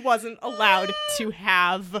she wasn't allowed to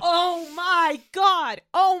have. Oh my god.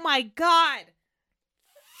 Oh my god.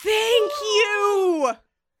 Thank you!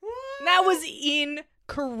 That was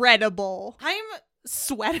incredible. I'm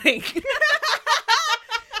sweating.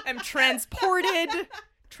 I'm transported,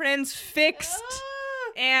 transfixed,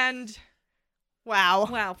 and wow.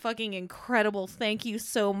 Wow, fucking incredible. Thank you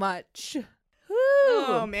so much.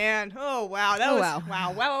 Oh man. Oh wow. That Oh, was wow.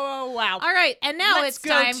 wow. Wow. Wow. Wow. All right, and now Let's it's go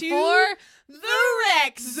time to for the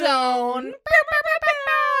Rec Zone.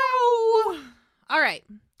 All right.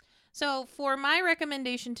 So for my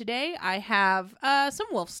recommendation today, I have some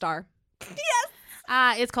Wolfstar. Yes.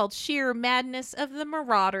 It's called Sheer Madness of the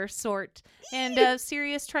Marauder sort. And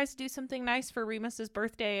Sirius tries to do something nice for Remus's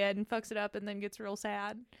birthday and fucks it up and then gets real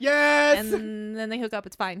sad. Yes. And then they hook up.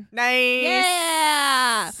 It's fine. Nice.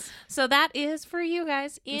 Yeah. So that is for you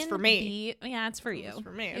guys. It's for me. Yeah, it's for you. It's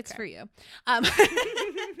for me, It's okay. for you.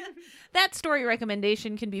 That story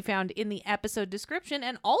recommendation can be found in the episode description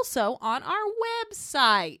and also on our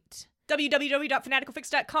website.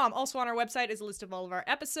 www.fanaticalfix.com. Also on our website is a list of all of our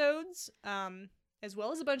episodes, as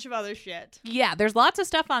well as a bunch of other shit. Yeah, there's lots of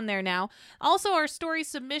stuff on there now. Also, our story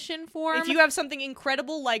submission form. If you have something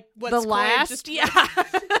incredible like what's the Corey last, just yeah.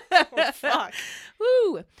 oh, fuck.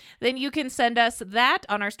 Woo! Then you can send us that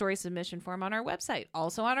on our story submission form on our website.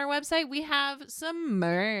 Also on our website, we have some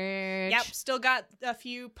merch. Yep, still got a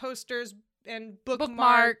few posters and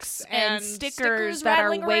Bookmarks and stickers that are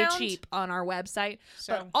rattling way around. cheap on our website.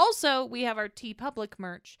 So But also, we have our TeePublic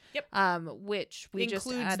merch. Yep. Which we just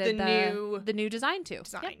Includes added the the new design to.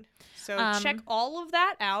 design. Yep. So check all of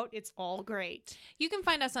that out. It's all great. You can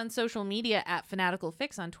find us on social media at Fanatical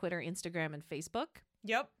Fix on Twitter, Instagram, and Facebook.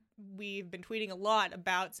 Yep. We've been tweeting a lot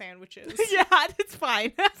about sandwiches. Yeah, it's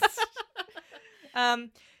fine.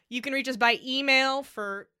 You can reach us by email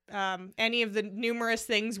for any of the numerous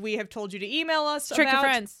things we have told you to email us Trick your about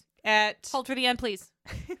friends. at Hold for the end, please.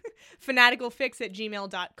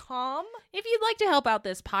 fanaticalfix@gmail.com. If you'd like to help out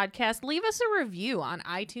this podcast, leave us a review on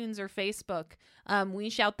iTunes or Facebook. We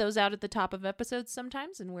shout those out at the top of episodes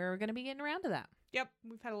sometimes, and we're going to be getting around to that. Yep,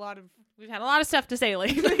 we've had a lot of stuff to say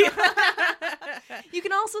lately. You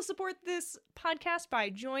can also support this podcast by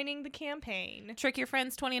joining the campaign. Trick Your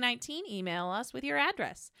Friends 2019. Email us with your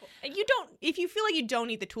address. You don't, if you feel like you don't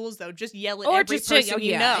need the tools though, just yell at Or every just person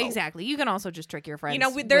you know. exactly. You can also just trick your friends. You know,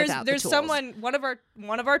 without the there's tools. someone, one of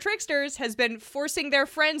our tricksters has been forcing their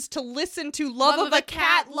friends to listen to Love of a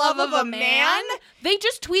Cat, Love of a Man. They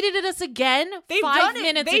just tweeted at us again They've 5 done it.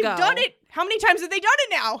 minutes They've ago. done it. How many times have they done it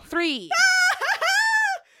now? 3.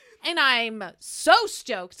 And I'm so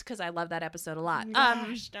stoked because I love that episode a lot.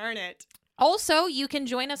 Gosh, darn it. Also, you can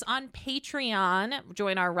join us on Patreon.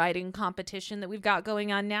 Join our writing competition that we've got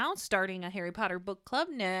going on now, starting a Harry Potter book club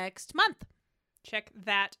next month. Check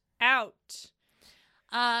that out.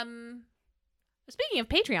 Speaking of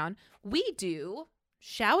Patreon, we do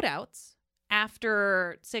shout outs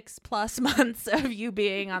after 6+ months of you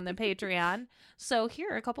being on the Patreon. So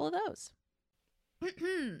here are a couple of those.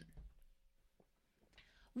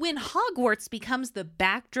 When Hogwarts becomes the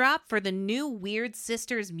backdrop for the new Weird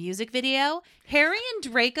Sisters music video, Harry and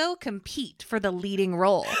Draco compete for the leading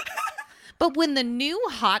role. But when the new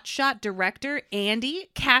hotshot director, Andy,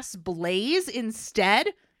 casts Blaze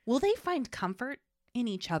instead, will they find comfort in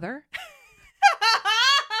each other?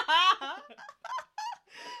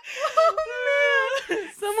 Oh, man.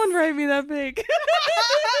 Someone write me that big.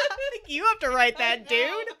 You have to write that,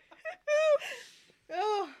 dude.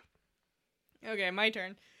 Oh. Okay, my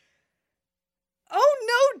turn. Oh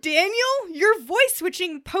no, Daniel! Your voice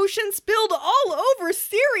switching potion spilled all over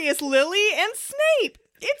Sirius, Lily, and Snape!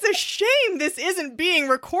 It's a shame this isn't being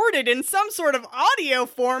recorded in some sort of audio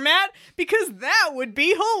format, because that would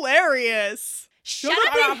be hilarious! Shut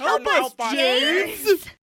up and help us, James!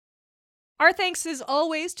 Our thanks as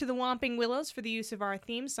always to the Whomping Willows for the use of our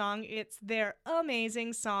theme song. It's their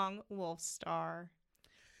amazing song, Wolfstar.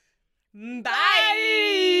 Bye!